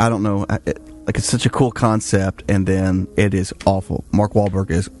 like, I don't know. Like, it's such a cool concept, and then it is awful. Mark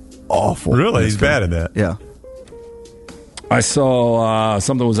Wahlberg is awful. Really? He's bad at that? Yeah. I saw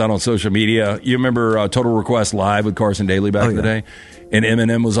something was out on social media. You remember Total Request Live with Carson Daly back in the day? And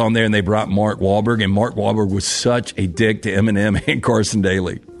Eminem was on there, and they brought Mark Wahlberg, and Mark Wahlberg was such a dick to Eminem and Carson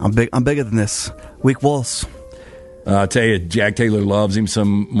Daly. I'm bigger than this. Weak walls. I tell you, Jack Taylor loves him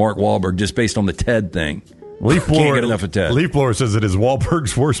some Mark Wahlberg just based on the Ted thing. Leaf Blower, can't get enough of Ted. Leaf Blower says it is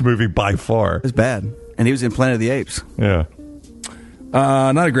Wahlberg's worst movie by far. It's bad. And he was in Planet of the Apes. Yeah.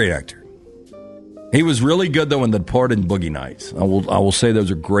 Not a great actor. He was really good, though, in The Departed and Boogie Nights. I will say those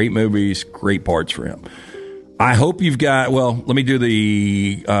are great movies, great parts for him. I hope you've got, well, let me do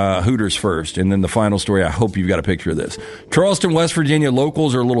the Hooters first, and then the final story. I hope you've got a picture of this. Charleston, West Virginia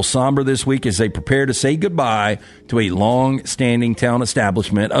locals are a little somber this week as they prepare to say goodbye to a long-standing town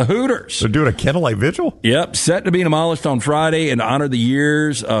establishment, a Hooters. They're doing a candlelight vigil? Yep, set to be demolished on Friday, and to honor the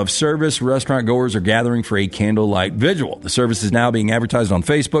years of service, restaurant goers are gathering for a candlelight vigil. The service is now being advertised on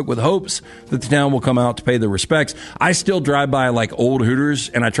Facebook with hopes that the town will come out to pay their respects. I still drive by like old Hooters,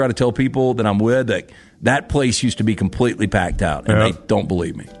 and I try to tell people that I'm with that place used to be completely packed out, and they don't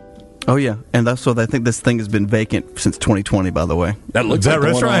believe me. Oh, yeah. And that's what I think this thing has been vacant since 2020, by the way. That looks like that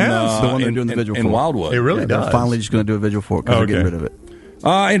restaurant has? The one they're doing the vigil for. In Wildwood. It really does. They're finally just going to do a vigil for it because they're getting rid of it.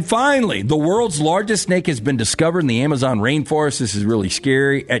 And finally, the world's largest snake has been discovered in the Amazon rainforest. This is really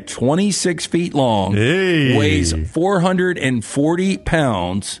scary. At 26 feet long, weighs 440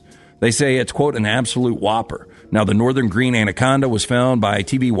 pounds. They say it's, quote, an absolute whopper. Now, the northern green anaconda was found by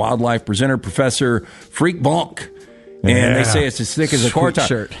TV wildlife presenter Professor Freak Bonk. And they say it's as thick as a car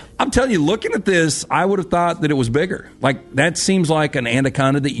tire. I'm telling you, looking at this, I would have thought that it was bigger. Like, that seems like an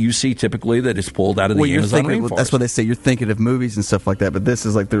anaconda that you see typically that is pulled out of the Amazon rainforest. That's what they say. You're thinking of movies and stuff like that, but this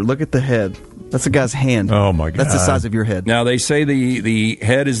is like, look at the head. That's a guy's hand. Oh, my God. That's the size of your head. Now, they say the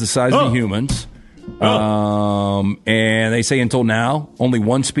head is the size of a human's. And they say until now, only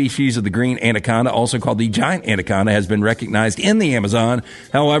one species of the green anaconda, also called the giant anaconda, has been recognized in the Amazon.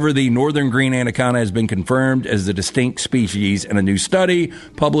 However, the northern green anaconda has been confirmed as a distinct species in a new study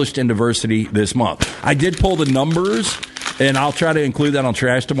published in Diversity this month. I did pull the numbers, and I'll try to include that on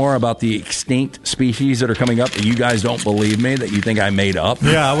Trash tomorrow about the extinct species that are coming up that you guys don't believe me, that you think I made up.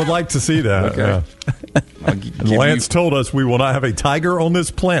 Yeah, I would like to see that. Okay. Lance told us we will not have a tiger on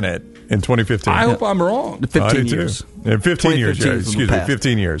this planet in 2015. I hope I'm wrong. 15 years. In 15 years, yeah. Excuse me,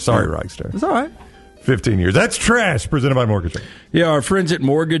 15 years. Sorry, Rockstar. It's all right. 15 years. That's Trash, presented by Mortgage Right. Yeah, our friends at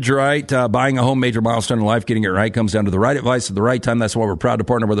Mortgage Right. Buying a home, major milestone in life, getting it right comes down to the right advice at the right time. That's why we're proud to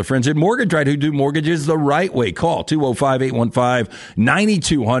partner with our friends at Mortgage Right, who do mortgages the right way. Call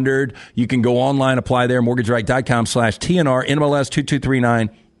 205-815-9200. You can go online, apply there, mortgageright.com/TNR, NMLS 2239,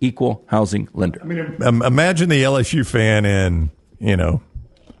 equal housing lender. I mean, imagine the LSU fan in,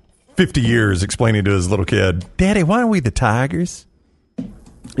 50 years explaining to his little kid, Daddy, why are we the Tigers?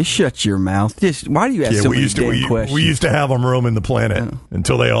 Just shut your mouth. Why do you ask so many damn questions? We used to have them roaming the planet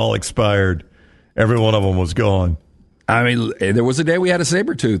until they all expired. Every one of them was gone. I mean, there was a day we had a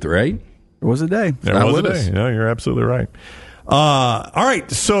saber tooth, right? There was a day. There was a day. No, you're absolutely right. All right,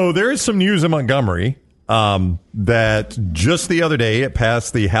 so there is some news in Montgomery that just the other day it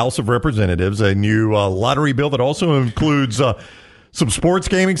passed the House of Representatives, a new lottery bill that also includes some sports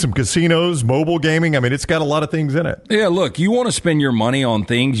gaming, some casinos, mobile gaming. I mean, it's got a lot of things in it. Yeah, look, you want to spend your money on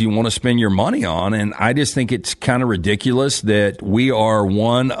things you want to spend your money on, and I just think it's kind of ridiculous that we are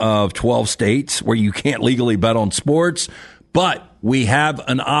one of 12 states where you can't legally bet on sports, but we have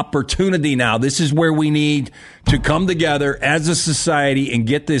an opportunity now. This is where we need to come together as a society and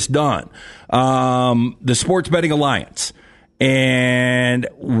get this done. The Sports Betting Alliance. And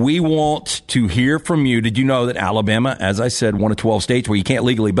we want to hear from you. Did you know that Alabama, as I said, one of 12 states where you can't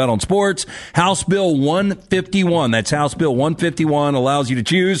legally bet on sports? House Bill 151, that's House Bill 151, allows you to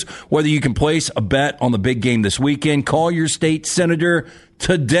choose whether you can place a bet on the big game this weekend. Call your state senator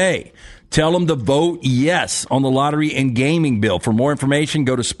today. Tell them to vote yes on the lottery and gaming bill. For more information,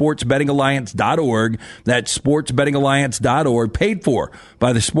 go to sportsbettingalliance.org. That's sportsbettingalliance.org, paid for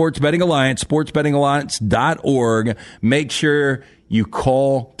by the Sports Betting Alliance, sportsbettingalliance.org. Make sure you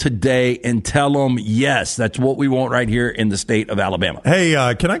call today and tell them yes. That's what we want right here in the state of Alabama. Hey,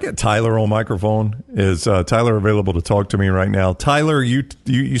 can I get Tyler on microphone? Is Tyler available to talk to me right now? Tyler, you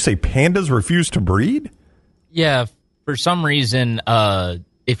say pandas refuse to breed? Yeah, for some reason,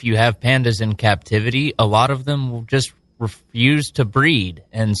 if you have pandas in captivity, a lot of them will just refuse to breed,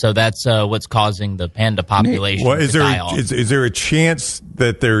 and so that's what's causing the panda population to die off. Is there a chance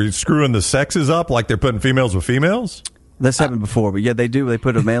that they're screwing the sexes up, like they're putting females with females? That's happened before, but yeah, they do. They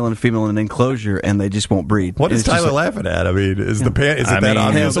put a male and a female in an enclosure, and they just won't breed. What is Tyler laughing at? I mean, is it that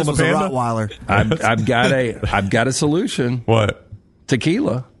obvious on the panda? A Rottweiler. I've got a solution. What?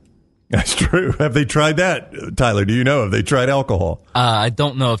 Tequila. That's true. Have they tried that, Tyler? Do you know? Have they tried alcohol? I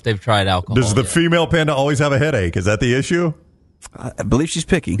don't know if they've tried alcohol. Does the female panda always have a headache? Is that the issue? I believe she's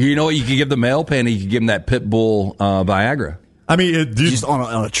picky. You know what? You could give the male panda, you could give him that pit bull Viagra. I mean, just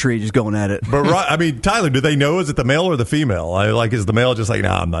on a tree, just going at it. But I mean, Tyler, do they know? Is it the male or the female? Is the male just like,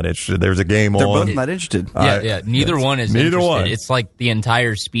 nah, I'm not interested. There's a game They're on. They're both not interested. Yeah. Neither one is interested. One. It's like the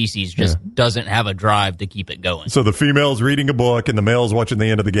entire species just doesn't have a drive to keep it going. So the female's reading a book and the male's watching the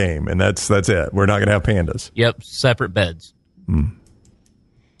end of the game, and that's it. We're not going to have pandas. Yep, separate beds.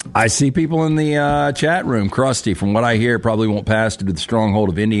 I see people in the chat room. Krusty, from what I hear, probably won't pass to the stronghold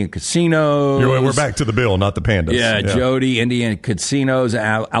of Indian casinos. We're back to the bill, not the pandas. Yeah, Jody, Indian casinos,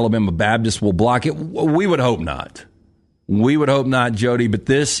 Alabama Baptist will block it. We would hope not. We would hope not, Jody, but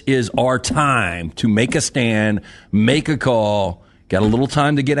this is our time to make a stand, make a call. Got a little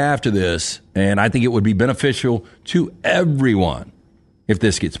time to get after this, and I think it would be beneficial to everyone if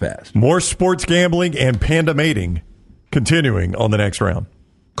this gets passed. More sports gambling and panda mating continuing on the next round.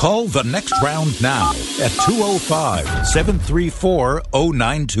 Call the next round now at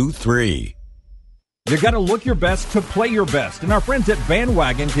 205-734-0923. You got to look your best to play your best, and our friends at Van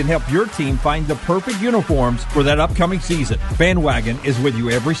Wagon can help your team find the perfect uniforms for that upcoming season. Van Wagon is with you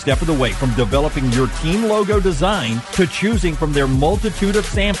every step of the way, from developing your team logo design to choosing from their multitude of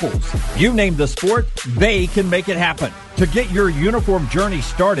samples. You name the sport, they can make it happen. To get your uniform journey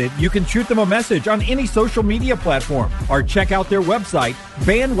started, you can shoot them a message on any social media platform or check out their website,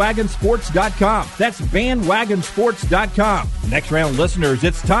 bandwagonsports.com. That's bandwagonsports.com. Next round listeners,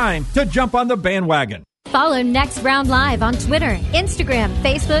 it's time to jump on the bandwagon. Follow Next Round Live on Twitter, Instagram,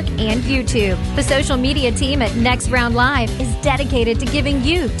 Facebook, and YouTube. The social media team at Next Round Live is dedicated to giving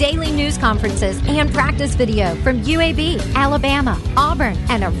you daily news conferences and practice video from UAB, Alabama, Auburn,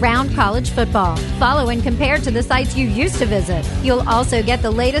 and around college football. Follow and compare to the sites you used to visit. You'll also get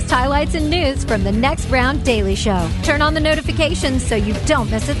the latest highlights and news from the Next Round Daily Show. Turn on the notifications so you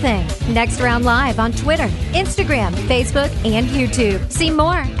don't miss a thing. Next Round Live on Twitter, Instagram, Facebook, and YouTube. See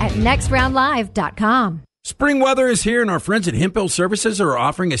more at nextroundlive.com. Spring weather is here, and our friends at Hemphill Services are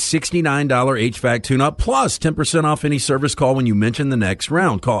offering a $69 HVAC tune-up plus 10% off any service call when you mention the next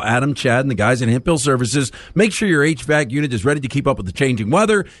round. Call Adam, Chad, and the guys at Hemphill Services. Make sure your HVAC unit is ready to keep up with the changing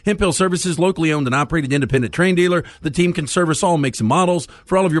weather. Hemphill Services, locally owned and operated independent train dealer. The team can service all makes and models.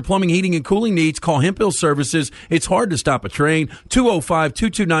 For all of your plumbing, heating, and cooling needs, call Hemphill Services. It's hard to stop a train.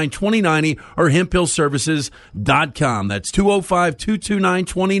 205-229-2090 or hemphillservices.com. That's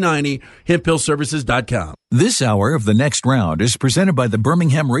 205-229-2090, hemphillservices.com. This hour of the next round is presented by the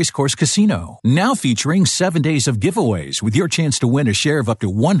Birmingham Racecourse Casino, now featuring 7 days of giveaways with your chance to win a share of up to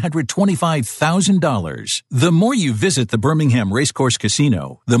 $125,000. The more you visit the Birmingham Racecourse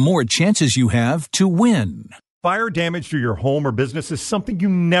Casino, the more chances you have to win. Fire damage to your home or business is something you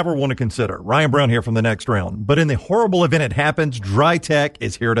never want to consider. Ryan Brown here from the next round. But in the horrible event it happens, Dry Tech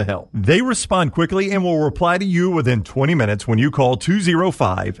is here to help. They respond quickly and will reply to you within 20 minutes when you call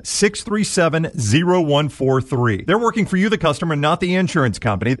 205-637-0143. They're working for you, the customer, not the insurance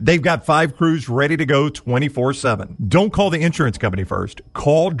company. They've got 5 crews ready to go 24/7. Don't call the insurance company first.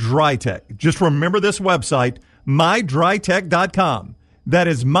 Call Dry Tech. Just remember this website, mydrytech.com. That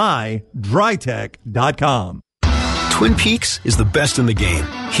is mydrytech.com. Twin Peaks is the best in the game.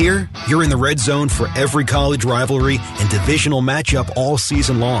 Here, you're in the red zone for every college rivalry and divisional matchup all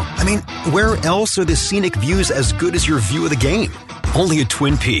season long. I mean, where else are the scenic views as good as your view of the game? Only at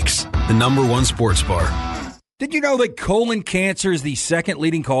Twin Peaks, the #1 sports bar. Did you know that colon cancer is the second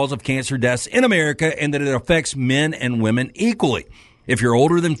leading cause of cancer deaths in America and that it affects men and women equally? If you're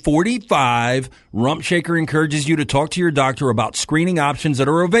older than 45, Rump Shaker encourages you to talk to your doctor about screening options that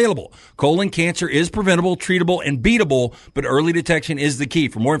are available. Colon cancer is preventable, treatable, and beatable, but early detection is the key.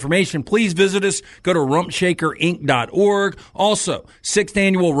 For more information, please visit us. Go to rumpshakerinc.org. Also, 6th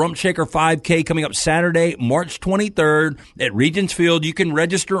annual Rump Shaker 5K coming up Saturday, March 23rd at Regents Field. You can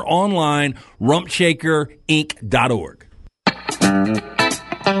register online, rumpshakerinc.org.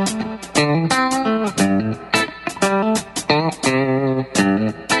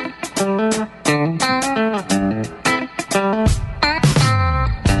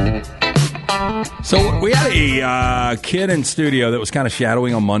 So we had a kid in studio that was kind of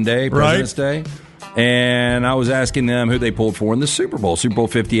shadowing on Monday, President's Day, and I was asking them who they pulled for in the Super Bowl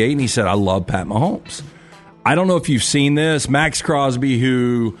 58, and he said, I love Pat Mahomes. I don't know if you've seen this. Max Crosby,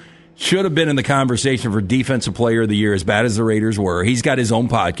 who should have been in the conversation for Defensive Player of the Year, as bad as the Raiders were. He's got his own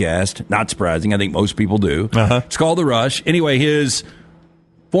podcast. Not surprising. I think most people do. It's called The Rush. Anyway, his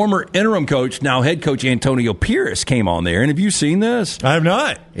former interim coach, now head coach Antonio Pierce, came on there. And have you seen this? I have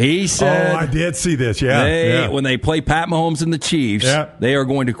not. He said... Oh, I did see this, When they play Pat Mahomes and the Chiefs, they are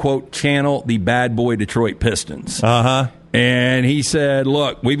going to, quote, channel the bad boy Detroit Pistons. And he said,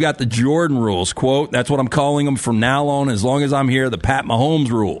 look, we've got the Jordan rules, quote, that's what I'm calling them from now on as long as I'm here, the Pat Mahomes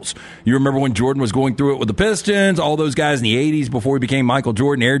rules. You remember when Jordan was going through it with the Pistons, all those guys in the 80s before he became Michael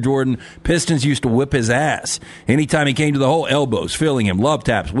Jordan, Air Jordan, Pistons used to whip his ass. Anytime he came to the hole, elbows, feeling him, love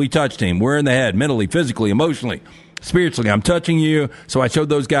taps, we touched him, we're in the head, mentally, physically, emotionally, spiritually, I'm touching you. So I showed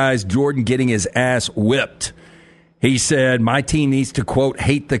those guys Jordan getting his ass whipped. He said, my team needs to, quote,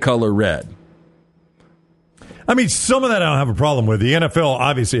 hate the color red. I mean, some of that I don't have a problem with. The NFL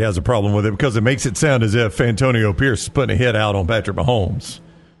obviously has a problem with it because it makes it sound as if Antonio Pierce is putting a hit out on Patrick Mahomes.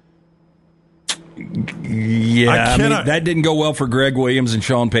 Yeah, I mean, that didn't go well for Greg Williams and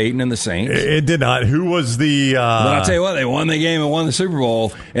Sean Payton and the Saints. It did not. Who was the... But I'll tell you what, they won the game and won the Super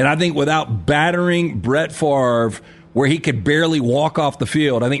Bowl. And I think without battering Brett Favre, where he could barely walk off the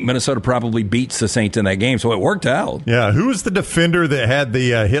field, I think Minnesota probably beats the Saints in that game. So it worked out. Yeah, who was the defender that had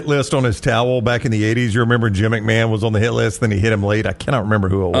the hit list on his towel back in the 80s? You remember Jim McMahon was on the hit list, then he hit him late? I cannot remember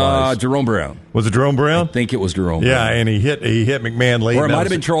who it was. Jerome Brown. Was it Jerome Brown? I think it was Jerome Brown. Yeah, and he hit McMahon late. Or it might have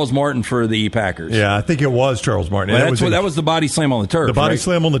been Charles Martin for the Packers. Yeah, I think it was Charles Martin. Well, that was the body slam on the turf. The body right?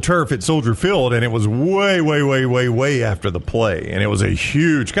 slam on the turf at Soldier Field, and it was way after the play. And it was a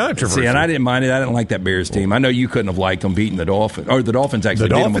huge controversy. See, and I didn't mind it. I didn't like that Bears team. I know you couldn't have liked them beating the Dolphins. Or the Dolphins actually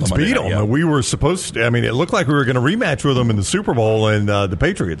beat them. Yeah. We were supposed to, I mean, it looked like we were going to rematch with them in the Super Bowl, and the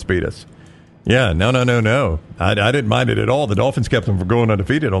Patriots beat us. Yeah, no. I didn't mind it at all. The Dolphins kept them from going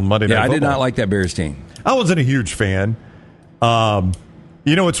undefeated on Monday Night Football. I did not like that Bears team. I wasn't a huge fan.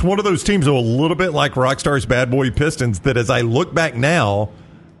 It's one of those teams, a little bit like Rockstar's Bad Boy Pistons, that as I look back now,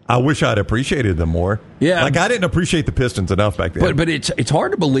 I wish I'd appreciated them more. Yeah, like I didn't appreciate the Pistons enough back then. But it's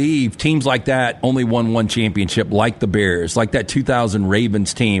hard to believe teams like that only won one championship, like the Bears, like that 2000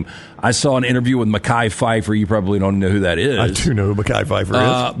 Ravens team. I saw an interview with Mekhi Phifer. You probably don't know who that is. I do know who Mekhi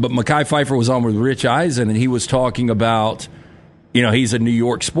Phifer is. But Mekhi Phifer was on with Rich Eisen, and he was talking about, he's a New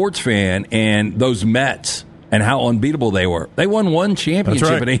York sports fan, and those Mets and how unbeatable they were. They won one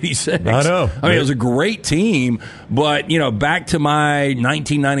championship in '86. I know. I mean, it was a great team, but, back to my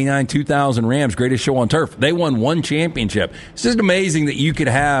 1999-2000 Rams, greatest show on turf, they won one championship. It's just amazing that you could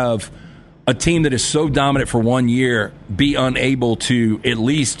have a team that is so dominant for 1 year be unable to at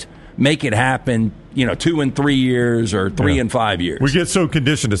least make it happen 2 and 3 years or 3 and 5 years. We get so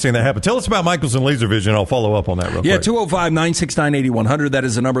conditioned to seeing that happen. Tell us about Michelson Laser Vision. I'll follow up on that real quick. 205-969-8100. That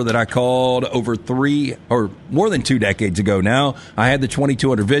is the number that I called over 3 or more than 2 decades ago now. I had the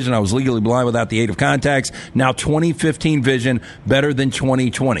 2200 vision. I was legally blind without the aid of contacts. Now 2015 vision, better than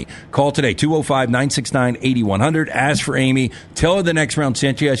 2020. Call today, 205-969-8100. Ask for Amy. Tell her the next round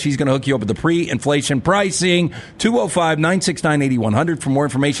sent you. She's going to hook you up with the pre-inflation pricing. 205-969-8100. For more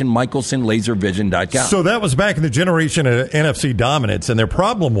information, MichelsonLaserVision.com. So that was back in the generation of NFC dominance, and their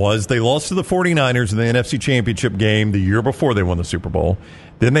problem was they lost to the 49ers in the NFC Championship game the year before they won the Super Bowl.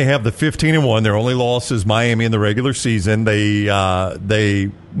 Then they have the 15-1. Their only loss is Miami in the regular season. They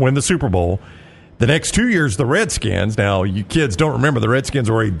win the Super Bowl. The next 2 years, the Redskins. Now, you kids don't remember the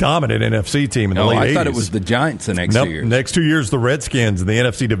Redskins were a dominant NFC team in the late 80s. I thought it was the Giants the next 2 years. Next 2 years, the Redskins in the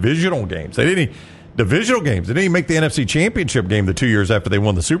NFC divisional games. They didn't divisional games. They didn't even make the NFC Championship game the 2 years after they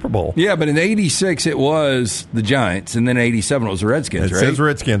won the Super Bowl. Yeah, but in '86 it was the Giants, and then in '87 it was the Redskins, right? It says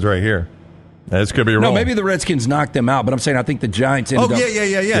Redskins right here. This could be wrong. No, maybe the Redskins knocked them out, but I'm saying I think the Giants ended up...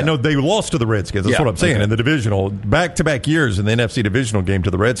 Yeah. No, they lost to the Redskins. That's what I'm saying. Okay. In the divisional, back-to-back years in the NFC divisional game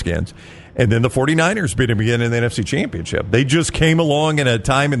to the Redskins. And then the 49ers beat them again in the NFC Championship. They just came along in a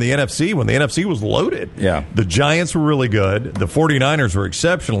time in the NFC when the NFC was loaded. Yeah. The Giants were really good. The 49ers were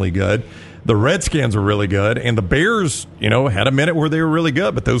exceptionally good. The Redskins were really good, and the Bears, had a minute where they were really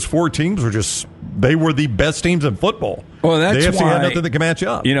good. But those four teams were they were the best teams in football. Well, that's the AFC why, had nothing that can match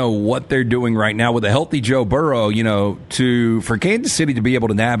up. What they're doing right now with a healthy Joe Burrow, for Kansas City to be able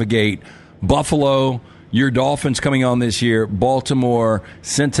to navigate Buffalo, your Dolphins coming on this year, Baltimore,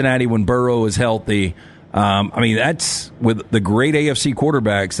 Cincinnati when Burrow is healthy. That's with the great AFC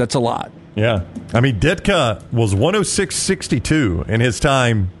quarterbacks, that's a lot. Yeah. Ditka was 106-62 in his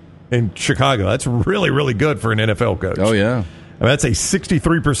time in Chicago. That's really, really good for an NFL coach. Oh, yeah. That's a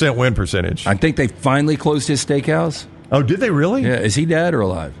 63% win percentage. I think they finally closed his steakhouse. Oh, did they really? Yeah. Is he dead or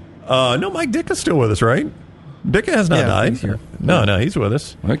alive? No, Mike Ditka's still with us, right? Ditka has not died. He's here. No, he's with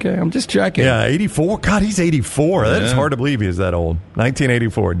us. Okay, I'm just checking. Yeah, 84. God, he's 84. That is hard to believe he is that old.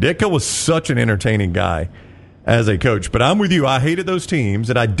 1984. Ditka was such an entertaining guy as a coach. But I'm with you. I hated those teams,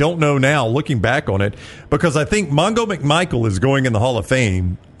 and I don't know now, looking back on it, because I think Mongo McMichael is going in the Hall of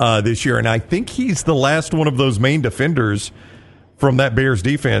Fame this year, and I think he's the last one of those main defenders from that Bears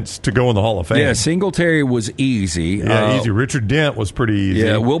defense to go in the Hall of Fame. Yeah, Singletary was easy. Yeah, easy. Richard Dent was pretty easy.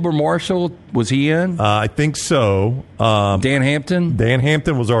 Yeah, Wilbur Marshall, was he in? I think so. Dan Hampton? Dan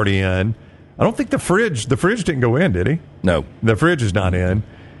Hampton was already in. I don't think the fridge didn't go in, did he? No. The fridge is not in.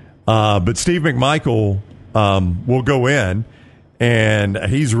 But Steve McMichael will go in, and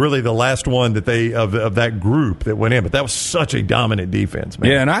he's really the last one that of that group that went in. But that was such a dominant defense, man.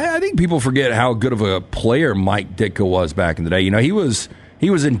 Yeah, and I think people forget how good of a player Mike Ditka was back in the day. You know, he was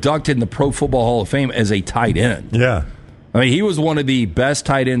inducted in the Pro Football Hall of Fame as a tight end. Yeah. I mean, he was one of the best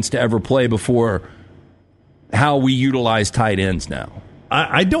tight ends to ever play before how we utilize tight ends now.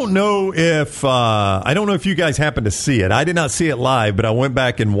 I don't know if you guys happened to see it. I did not see it live, but I went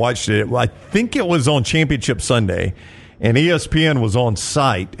back and watched it. I think it was on Championship Sunday, and ESPN was on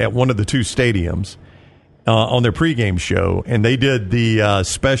site at one of the two stadiums on their pregame show, and they did the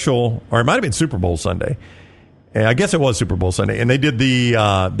special, or it might have been Super Bowl Sunday. I guess it was Super Bowl Sunday, and they did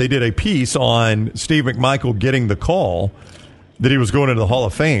a piece on Steve McMichael getting the call that he was going into the Hall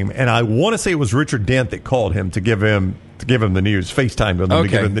of Fame, and I want to say it was Richard Dent that called him to give him the news, FaceTimed him to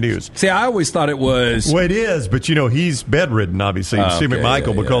give him the news. See, I always thought it was... Well, it is, but, he's bedridden, obviously. Steve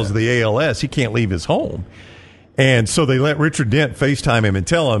McMichael, because of the ALS, he can't leave his home. And so they let Richard Dent FaceTime him and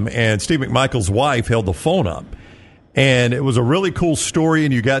tell him, and Steve McMichael's wife held the phone up. And it was a really cool story,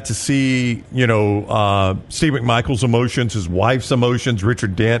 and you got to see, Steve McMichael's emotions, his wife's emotions,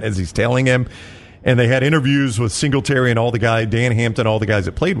 Richard Dent, as he's telling him. And they had interviews with Singletary and all the guys, Dan Hampton, all the guys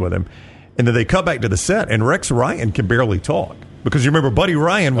that played with him. And then they cut back to the set, and Rex Ryan can barely talk. Because you remember Buddy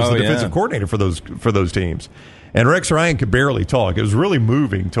Ryan was the defensive coordinator for those teams. And Rex Ryan could barely talk. It was really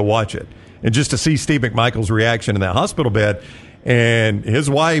moving to watch it. And just to see Steve McMichael's reaction in that hospital bed. And his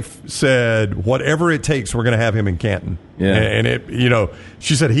wife said, whatever it takes, we're going to have him in Canton. Yeah. And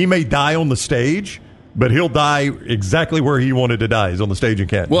she said he may die on the stage, but he'll die exactly where he wanted to die, is on the stage in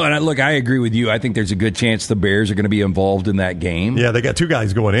Canton. Well, and I agree with you. I think there's a good chance the Bears are going to be involved in that game. Yeah, they got two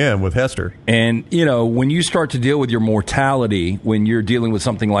guys going in with Hester. And, when you start to deal with your mortality, when you're dealing with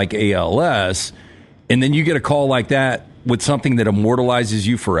something like ALS, and then you get a call like that with something that immortalizes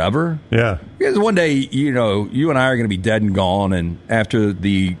you forever. Yeah. Because one day, you and I are going to be dead and gone, and after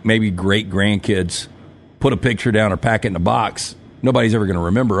the maybe great-grandkids put a picture down or pack it in a box, nobody's ever going to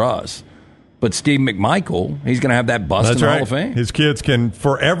remember us. But Steve McMichael, he's going to have that bust in the Hall of Fame. His kids can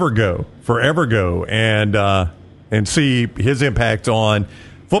forever go, and see his impact on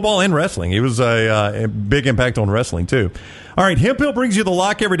football and wrestling. He was a big impact on wrestling, too. All right, Hemp Hill brings you the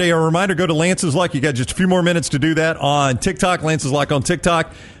lock every day. A reminder, go to Lance's Lock. You got just a few more minutes to do that on TikTok. Lance's Lock on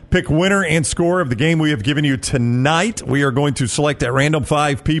TikTok. Pick winner and score of the game we have given you tonight. We are going to select at random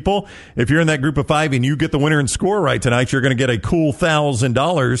 5 people. If you're in that group of 5 and you get the winner and score right tonight, you're going to get a cool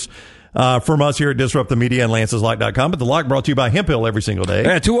 $1,000 from us here at Disrupt the Media and LancesLock.com. But the lock brought to you by Hemp Hill every single day.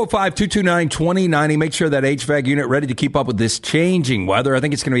 Yeah, 205-229-2090. Make sure that HVAC unit ready to keep up with this changing weather. I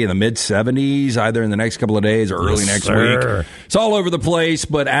think it's going to be in the mid-70s either in the next couple of days or early next week. It's all over the place,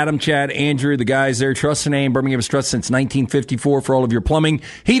 but Adam, Chad, Andrew, the guys there, trust the name. Birmingham's trust since 1954 for all of your plumbing,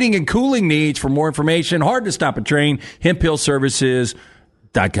 heating, and cooling needs. For more information, hard to stop a train, HempHillServices.com.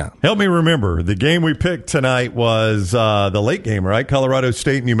 Help me remember. The game we picked tonight was the late game, right? Colorado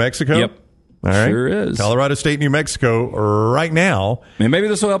State, New Mexico? Yep. All right. Sure is. Colorado State, New Mexico right now. And maybe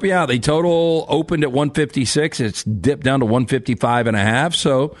this will help you out. The total opened at 156. It's dipped down to 155.5.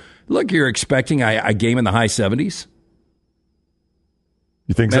 So, look, you're expecting a game in the high 70s.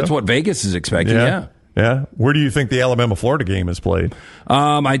 You think That's so? what Vegas is expecting, yeah. Yeah. Where do you think the Alabama-Florida game is played?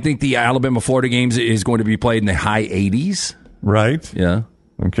 I think the Alabama-Florida game is going to be played in the high 80s. Right. Yeah.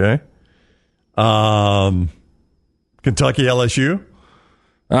 Okay. Kentucky, LSU?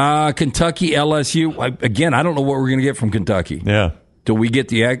 Kentucky, LSU. Again, I don't know what we're going to get from Kentucky. Yeah. Till we get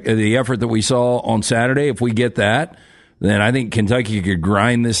the effort that we saw on Saturday. If we get that, then I think Kentucky could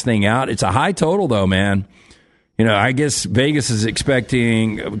grind this thing out. It's a high total, though, man. I guess Vegas is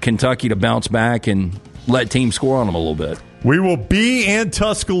expecting Kentucky to bounce back and let teams score on them a little bit. We will be in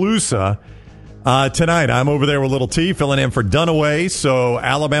Tuscaloosa tonight. I'm over there with Little T filling in for Dunaway. So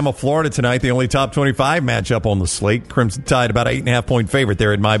Alabama, Florida tonight, the only top 25 matchup on the slate. Crimson Tide about 8.5-point favorite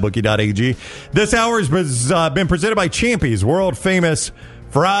there at mybookie.ag. This hour has been presented by Champy's, world famous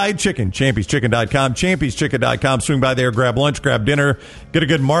fried chicken. Champy'sChicken.com. Champy'sChicken.com. Swing by there, grab lunch, grab dinner, get a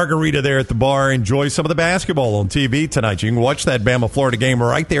good margarita there at the bar. Enjoy some of the basketball on TV tonight. You can watch that Bama Florida game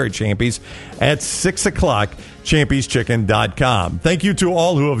right there at Champy's at 6 o'clock. champieschicken.com. Thank you to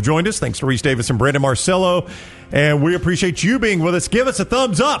all who have joined us. Thanks to Reese Davis and Brandon Marcello. And we appreciate you being with us. Give us a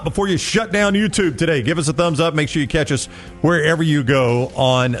thumbs up before you shut down YouTube today. Give us a thumbs up. Make sure you catch us wherever you go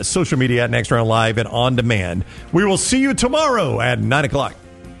on social media at Next Round Live and on demand. We will see you tomorrow at 9 o'clock.